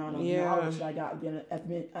overwhelming amount of knowledge that I got again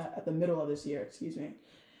at the middle of this year. Excuse me.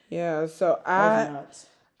 Yeah. So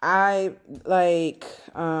I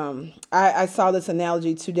saw this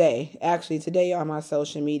analogy today on my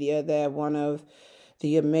social media, that one of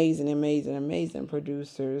the amazing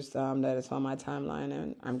producers that is on my timeline,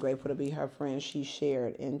 and I'm grateful to be her friend, she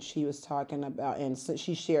shared, and she was talking about, and so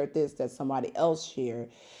she shared this that somebody else shared,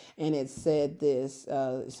 and it said this,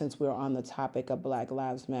 since we're on the topic of Black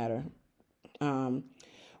Lives Matter.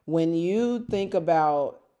 When you think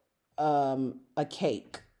about a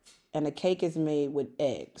cake, and a cake is made with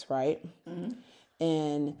eggs, right? Mm-hmm.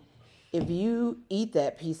 And if you eat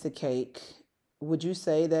that piece of cake, would you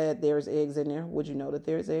say that there's eggs in there? Would you know that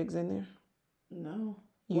there's eggs in there? No.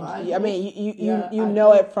 You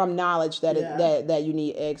know it from knowledge that that you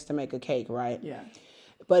need eggs to make a cake, right? Yeah.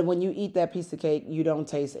 But when you eat that piece of cake, you don't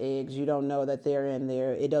taste eggs. You don't know that they're in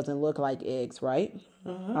there. It doesn't look like eggs, right?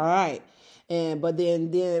 Uh-huh. All right. But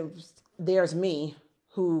then there's me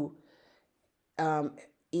who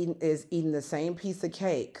is eating the same piece of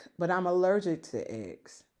cake, but I'm allergic to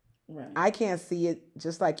eggs. Right. I can't see it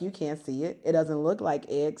just like you can't see it. It doesn't look like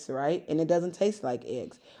eggs, right? And it doesn't taste like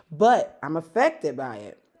eggs. But I'm affected by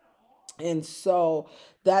it. And so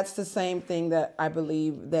that's the same thing that I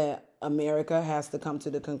believe that America has to come to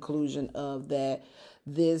the conclusion of, that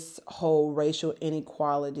this whole racial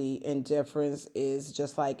inequality and difference is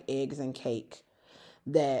just like eggs and cake.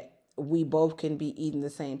 That we both can be eating the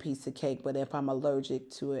same piece of cake, but if I'm allergic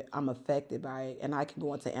to it, I'm affected by it, and I can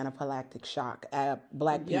go into anaphylactic shock.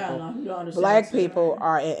 Black people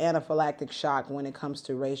are in anaphylactic shock when it comes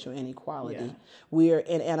to racial inequality. Yeah. We're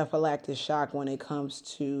in anaphylactic shock when it comes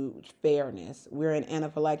to fairness. We're in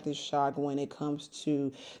anaphylactic shock when it comes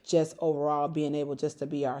to just overall being able just to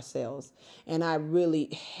be ourselves. And I really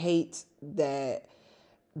hate that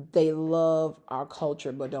they love our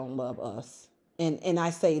culture but don't love us. And I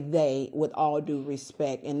say they with all due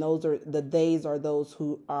respect. And those are those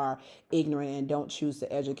who are ignorant and don't choose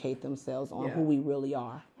to educate themselves on who we really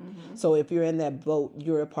are. Mm-hmm. So if you're in that boat,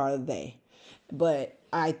 you're a part of they. But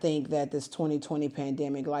I think that this 2020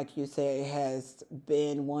 pandemic, like you said, has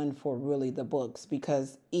been one for really the books,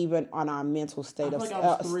 because even on our mental state of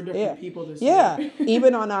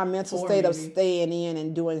even on our mental state of staying in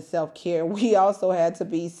and doing self-care, we also had to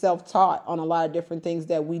be self-taught on a lot of different things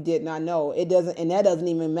that we did not know. That doesn't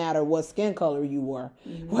even matter what skin color you were,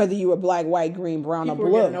 whether you were black, white, green, brown, or blue.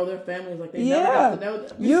 People get to know their families like they never got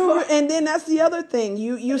to know them. And then that's the other thing.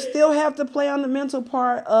 You still have to play on the mental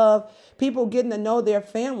part of people getting to know their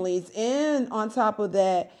families, and on top of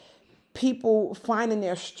that, people finding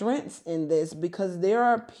their strengths in this, because there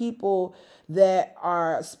are people that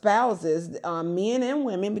are spouses, men and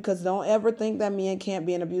women, because don't ever think that men can't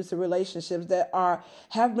be in abusive relationships, that are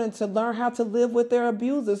having to learn how to live with their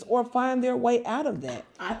abusers or find their way out of that.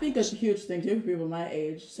 I think that's a huge thing too for people my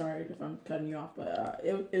age. Sorry if I'm cutting you off, but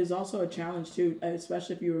it is also a challenge too,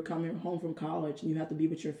 especially if you were coming home from college and you have to be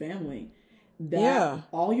with your family.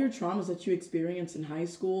 All your traumas that you experienced in high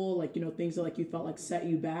school, like, things that, like, you felt like set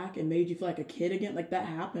you back and made you feel like a kid again, like, that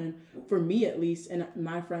happened for me at least, and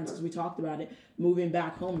my friends, because we talked about it, moving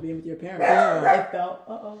back home and being with your parents. It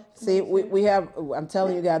felt, See, we have, I'm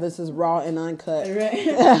telling you guys, this is raw and uncut.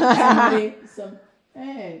 Right.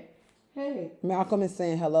 Hey. Malcolm is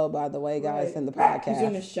saying hello, by the way, guys, in the podcast. He's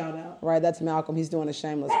doing a shout out. Right, that's Malcolm. He's doing a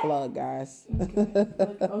shameless plug, guys.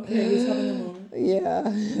 Okay, he's having a moment.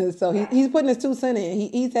 Yeah, so he's putting his 2 cents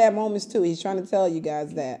in. He's had moments too. He's trying to tell you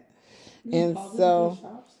guys that. And so,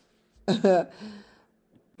 Good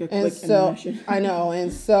And quick so intermission. I know,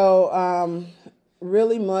 and so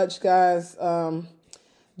really much, guys.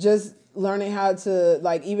 Just learning how to,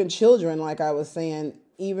 like, even children, like I was saying,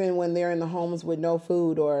 even when they're in the homes with no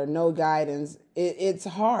food or no guidance, it's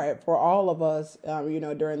hard for all of us,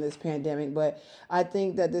 during this pandemic. But I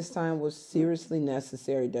think that this time was seriously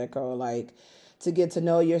necessary, Deco. Like, to get to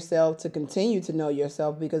know yourself, to continue to know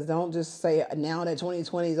yourself, because don't just say now that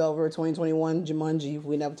 2020 is over, 2021 Jumanji,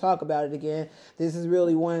 we never talk about it again. This is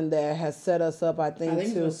really one that has set us up, I think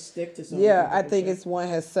it's to gonna stick to something. yeah, I think it's one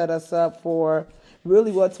has set us up for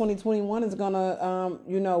really what 2021 is gonna,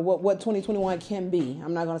 what 2021 can be.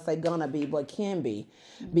 I'm not gonna say gonna be, but can be,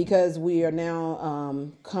 because we are now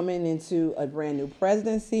coming into a brand new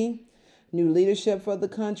presidency, new leadership for the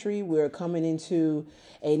country. We're coming into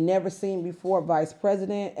a never seen before vice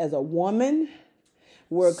president as a woman.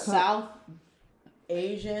 South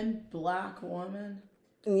Asian black woman.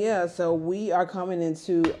 Yeah, so we are coming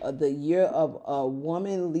into the year of a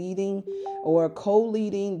woman leading or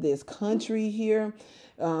co-leading this country here.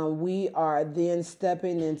 We are then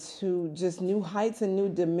stepping into just new heights and new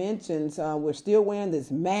dimensions. We're still wearing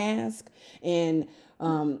this mask, and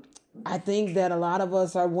I think that a lot of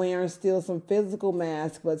us are wearing still some physical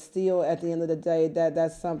masks, but still at the end of the day,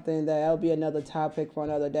 that's something that'll be another topic for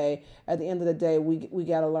another day. At the end of the day, we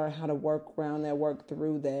got to learn how to work around that, work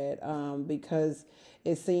through that, because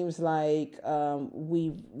it seems like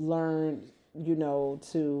we've learned,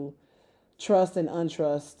 to trust and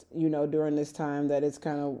untrust, during this time, that it's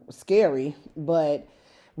kind of scary, but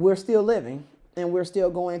we're still living. And we're still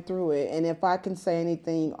going through it. And if I can say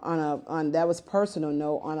anything on that was personal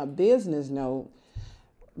note, on a business note,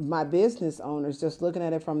 my business owners, just looking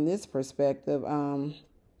at it from this perspective,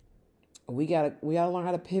 we gotta learn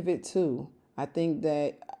how to pivot too. I think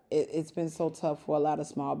that it's been so tough for a lot of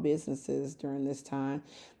small businesses during this time,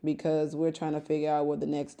 because we're trying to figure out what the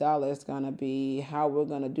next dollar is going to be, how we're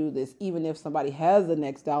going to do this, even if somebody has the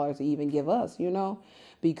next dollar to even give us,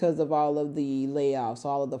 because of all of the layoffs,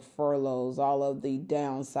 all of the furloughs, all of the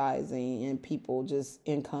downsizing, and people just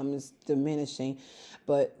income is diminishing.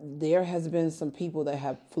 But there has been some people that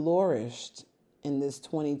have flourished in this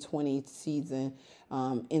 2020 season,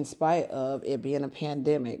 in spite of it being a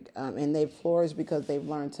pandemic. And they've flourished because they've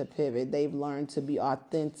learned to pivot. They've learned to be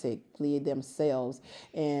authentically themselves.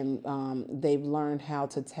 And they've learned how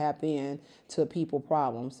to tap in to people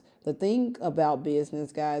problems. The thing about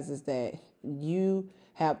business, guys, is that you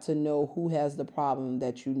have to know who has the problem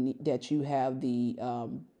that you need, that you have the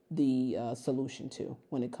solution to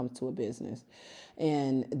when it comes to a business.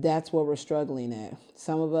 And that's where we're struggling at.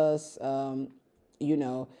 Some of us,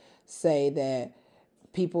 say that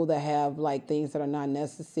people that have like things that are not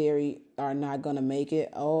necessary are not going to make it.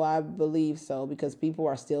 Oh, I believe so, because people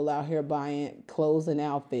are still out here buying clothes and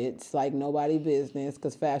outfits like nobody business,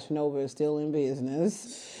 because Fashion Nova is still in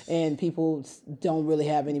business and people don't really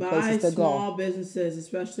have any places to go. Small businesses,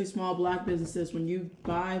 especially small black businesses, when you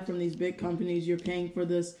buy from these big companies, you're paying for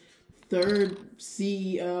this third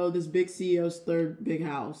CEO, this big CEO's third big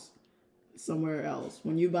house somewhere else.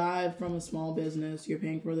 When you buy from a small business, you're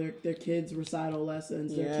paying for their kids' recital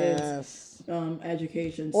lessons, their kids'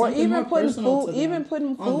 education, or even putting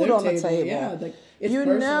food on the table. Yeah, you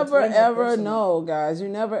never ever know, guys. You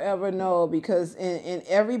never ever know, because and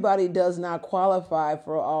everybody does not qualify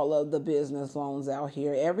for all of the business loans out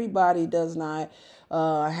here. Everybody does not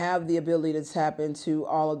have the ability to tap into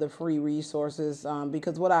all of the free resources,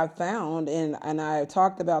 because what I found, and I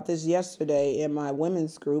talked about this yesterday in my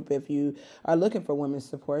women's group. If you are looking for women's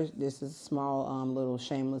support, this is a small little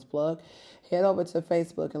shameless plug. Head over to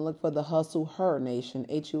Facebook and look for the Hustle Her Nation,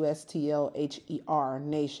 HUSTLHER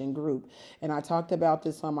Nation group. And I talked about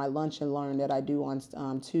this on my Lunch and Learn that I do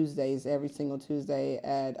on Tuesdays, every single Tuesday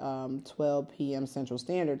at 12 p.m. Central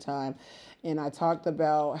Standard Time. And I talked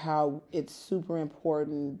about how it's super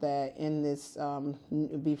important that in this,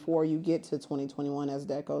 before you get to 2021, as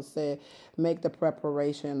Deco said, make the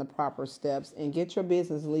preparation and the proper steps and get your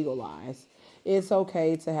business legalized. It's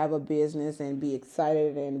okay to have a business and be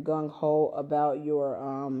excited and gung-ho about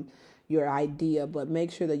your idea, but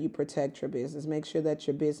make sure that you protect your business. Make sure that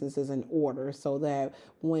your business is in order, so that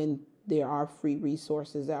when there are free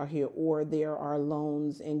resources out here, or there are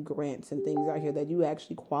loans and grants and things out here, that you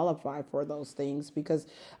actually qualify for those things. Because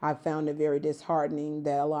I found it very disheartening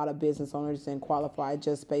that a lot of business owners didn't qualify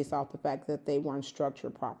just based off the fact that they weren't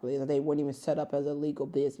structured properly, that they weren't even set up as a legal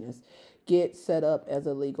business. get set up as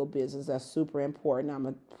a legal business. That's super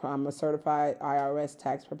important. I'm a certified IRS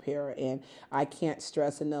tax preparer, and I can't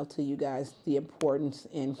stress enough to you guys the importance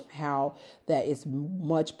and how that is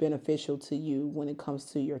much beneficial to you when it comes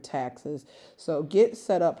to your taxes. So get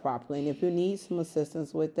set up properly, and if you need some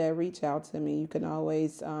assistance with that, reach out to me. You can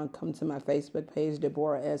always come to my Facebook page,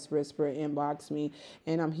 Deborah S. Risper, inbox me,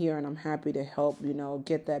 and I'm here and I'm happy to help,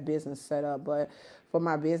 get that business set up. But for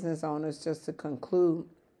my business owners, just to conclude,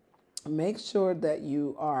 make sure that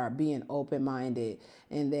you are being open-minded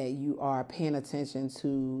and that you are paying attention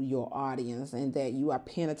to your audience and that you are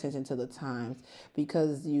paying attention to the times,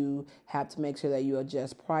 because you have to make sure that you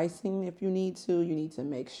adjust pricing if you need to. You need to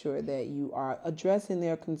make sure that you are addressing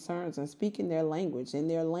their concerns and speaking their language. And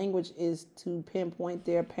their language is to pinpoint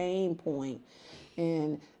their pain point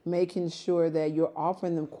and making sure that you're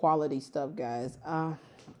offering them quality stuff, guys.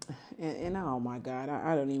 And oh my God,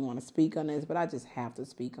 I don't even want to speak on this, but I just have to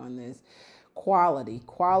speak on this. Quality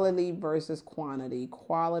versus quantity,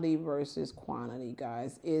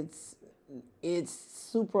 guys. It's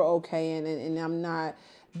super okay, and I'm not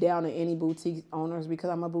down to any boutique owners because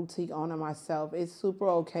I'm a boutique owner myself. It's super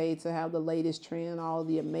okay to have the latest trend, all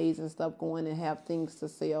the amazing stuff going and have things to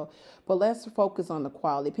sell. But let's focus on the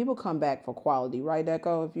quality. People come back for quality, right,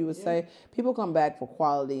 Deco? If you would say, people come back for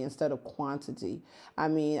quality instead of quantity. I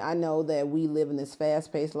mean, I know that we live in this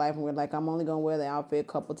fast-paced life and we're like, I'm only going to wear the outfit a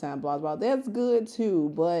couple times, blah, blah. That's good too,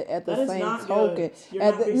 but at the same token,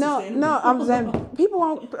 I'm saying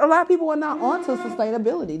a lot of people are not onto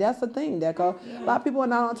sustainability. That's the thing, Deco. A lot of people are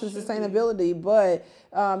not onto sustainability, but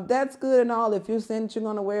that's good and all. If you're saying that you're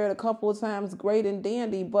going to wear it a couple of times, great and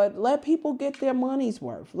dandy, but let people get their money's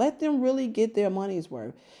worth. Let them really get their money's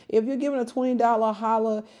worth. If you're giving a $20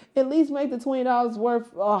 holla, at least make the $20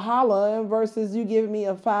 worth a holla versus you giving me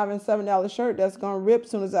a $5 and $7 shirt that's going to rip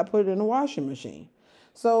as soon as I put it in the washing machine.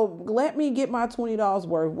 So let me get my $20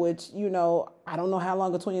 worth, which, I don't know how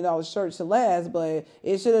long a $20 shirt should last, but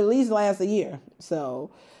it should at least last a year.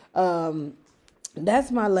 So,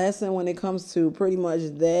 that's my lesson when it comes to pretty much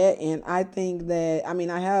that. And I think that,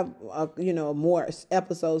 I have, more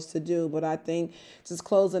episodes to do, but I think just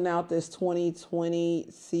closing out this 2020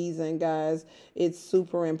 season, guys, it's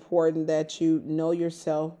super important that you know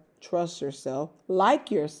yourself, trust yourself,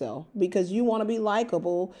 like yourself, because you want to be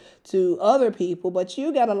likable to other people, but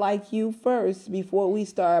you got to like you first before we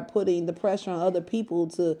start putting the pressure on other people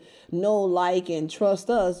to know, like, and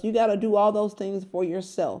trust us. You got to do all those things for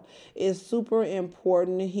yourself. It's super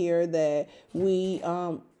important here that we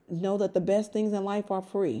know that the best things in life are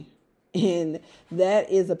free. And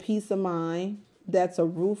that is a peace of mind. That's a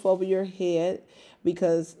roof over your head,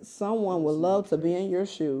 because someone would love to be in your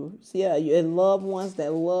shoes. Yeah, and loved ones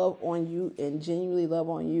that love on you and genuinely love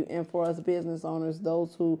on you. And for us business owners,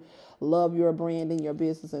 those who love your brand and your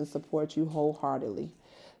business and support you wholeheartedly.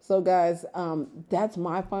 So, guys, that's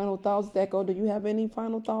my final thoughts. Deco, do you have any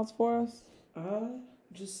final thoughts for us?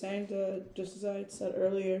 Just saying that, just as I said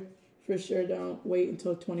earlier, for sure, don't wait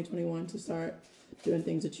until 2021 to start doing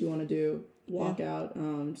things that you want to do. Walk out.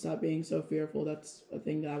 Stop being so fearful. That's a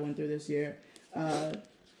thing that I went through this year.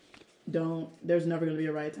 There's never going to be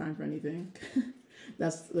a right time for anything.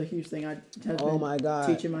 That's the huge thing I have been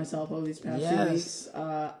teaching myself over these past 2 weeks.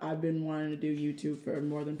 I've been wanting to do YouTube for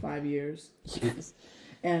more than 5 years. Yes.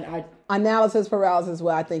 And analysis paralysis is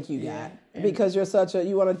what I think you got, because you're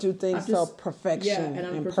you want to do things to perfection. Yeah, and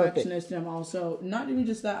I'm a perfectionist, perfect. And I'm also, not even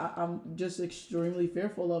just that, I'm just extremely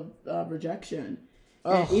fearful of rejection.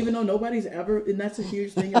 And even though nobody's ever, and that's a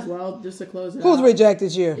huge thing as well, just to close it Who's out.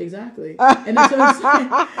 rejected you? Exactly. And that's what I'm saying.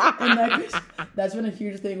 And that's been a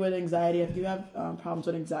huge thing with anxiety. If you have problems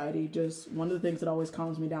with anxiety, just one of the things that always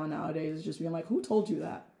calms me down nowadays is just being like, who told you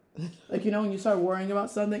that? Like, when you start worrying about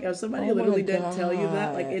something, if somebody literally didn't tell you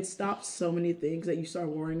that, like, it stops so many things that you start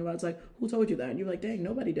worrying about. It's like, who told you that? And you're like, dang,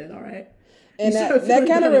 nobody did, all right? And that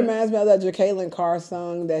kind of reminds me of that Jacqueline Carr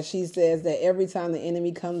song that she says that every time the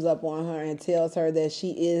enemy comes up on her and tells her that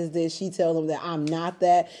she is this, she tells him that I'm not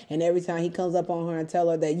that. And every time he comes up on her and tell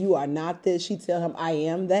her that you are not this, she tells him I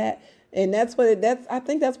am that. And I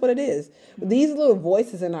think that's what it is. These little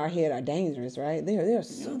voices in our head are dangerous, right? They're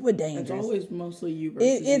super dangerous. It's always mostly you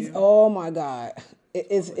versus you. Oh my God.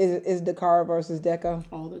 It's Dakara versus Deco.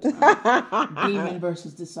 All the time. Demon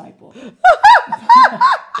versus disciple.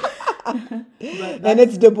 And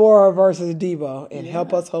it's Deborah versus Debo. And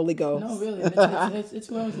help us, Holy Ghost. No, really. It's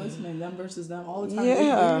who I was listening. Them versus them all the time.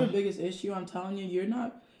 Yeah. Your biggest issue, I'm telling you, you're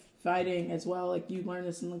not fighting as well. Like, you learn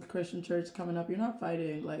this in the Christian church coming up. You're not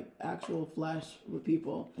fighting, like, actual flesh with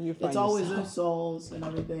people. It's always their souls and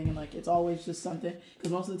everything. And, like, it's always just something.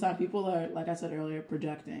 Because most of the time, people are, like I said earlier,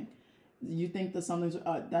 projecting. you think that something's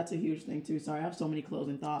that's a huge thing too. Sorry, I have so many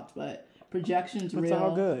closing thoughts, but projection's It's real.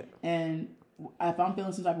 all good. And if I'm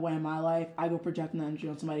feeling some type of way in my life, I go projecting that energy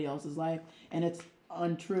on somebody else's life, and it's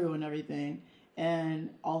untrue and everything. And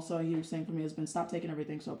also a huge thing for me has been stop taking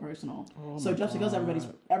everything so personal. So just because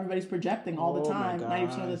everybody's projecting all the time,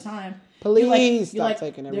 90% of the time, please stop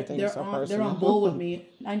taking everything so personal. They're on bull with me.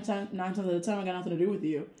 Nine times out of the time, I got nothing to do with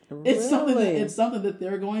you. It's something that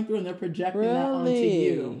they're going through, and they're projecting that onto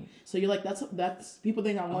you. So you're like, that's people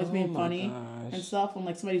think I'm always being funny and stuff. When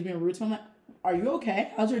like somebody's being rude to me, I'm like, are you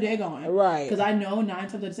okay? How's your day going? Right. Because I know 9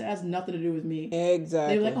 times out of 10 it has nothing to do with me.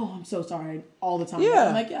 Exactly. They're like, oh, I'm so sorry all the time. Yeah.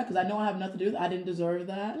 I'm like, yeah, because I know I have nothing to do with it. I didn't deserve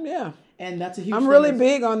that. Yeah. And that's a huge I'm thing. really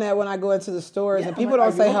big on that when I go into the stores and people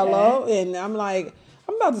don't say hello. And I'm like,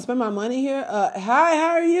 I'm about to spend my money here. Hi,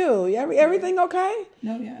 how are you? Everything okay?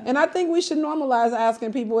 No, yeah. And I think we should normalize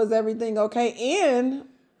asking people, is everything okay? And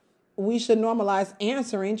we should normalize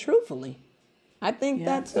answering truthfully. I think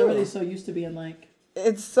that's everybody's so used to being like,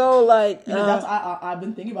 it's so like that's I've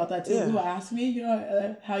been thinking about that too. Yeah. People ask me,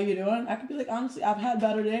 how you doing? I could be like, honestly, I've had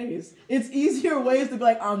better days. It's easier ways to be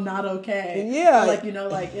like, I'm not okay. Yeah. Or like,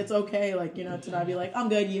 like it's okay, like, to not be like, I'm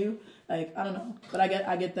good, you. Like, I don't know. But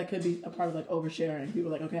I get that could be a part of like oversharing. People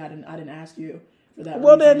are like, okay, I didn't ask you for that.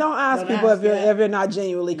 Well, then don't ask people if you're not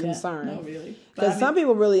genuinely concerned. No, really. Because some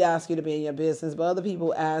people really ask you to be in your business, but other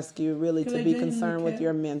people ask you really to be concerned with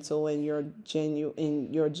your mental and your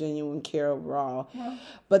genuine care overall. Yeah.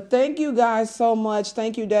 But thank you guys so much.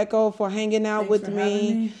 Thank you, Deco, for hanging out with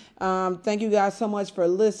me. Thank you guys so much for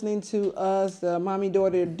listening to us, the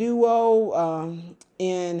mommy-daughter duo.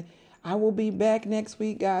 And I will be back next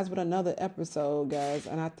week, guys, with another episode, guys.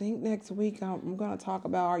 And I think next week I'm going to talk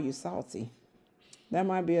about, are you salty? That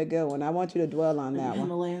might be a good one. I want you to dwell on that one.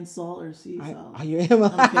 Himalayan salt or sea salt? Are you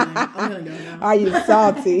Himalayan? I'm kidding. I'm going to go now. Are you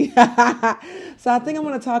salty? So I think I'm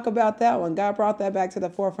going to talk about that one. God brought that back to the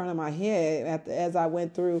forefront of my head as I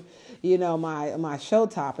went through, my show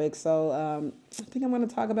topic. So I think I'm going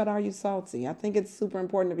to talk about, are you salty? I think it's super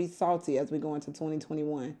important to be salty as we go into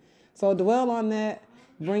 2021. So dwell on that.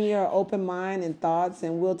 Bring your open mind and thoughts,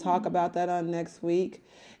 and we'll talk about that on next week.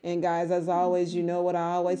 And guys, as always, you know what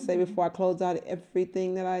I always say before I close out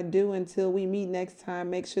everything that I do. Until we meet next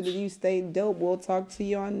time, make sure that you stay dope. We'll talk to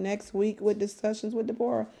you on next week with Discussions with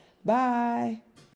Deborah. Bye.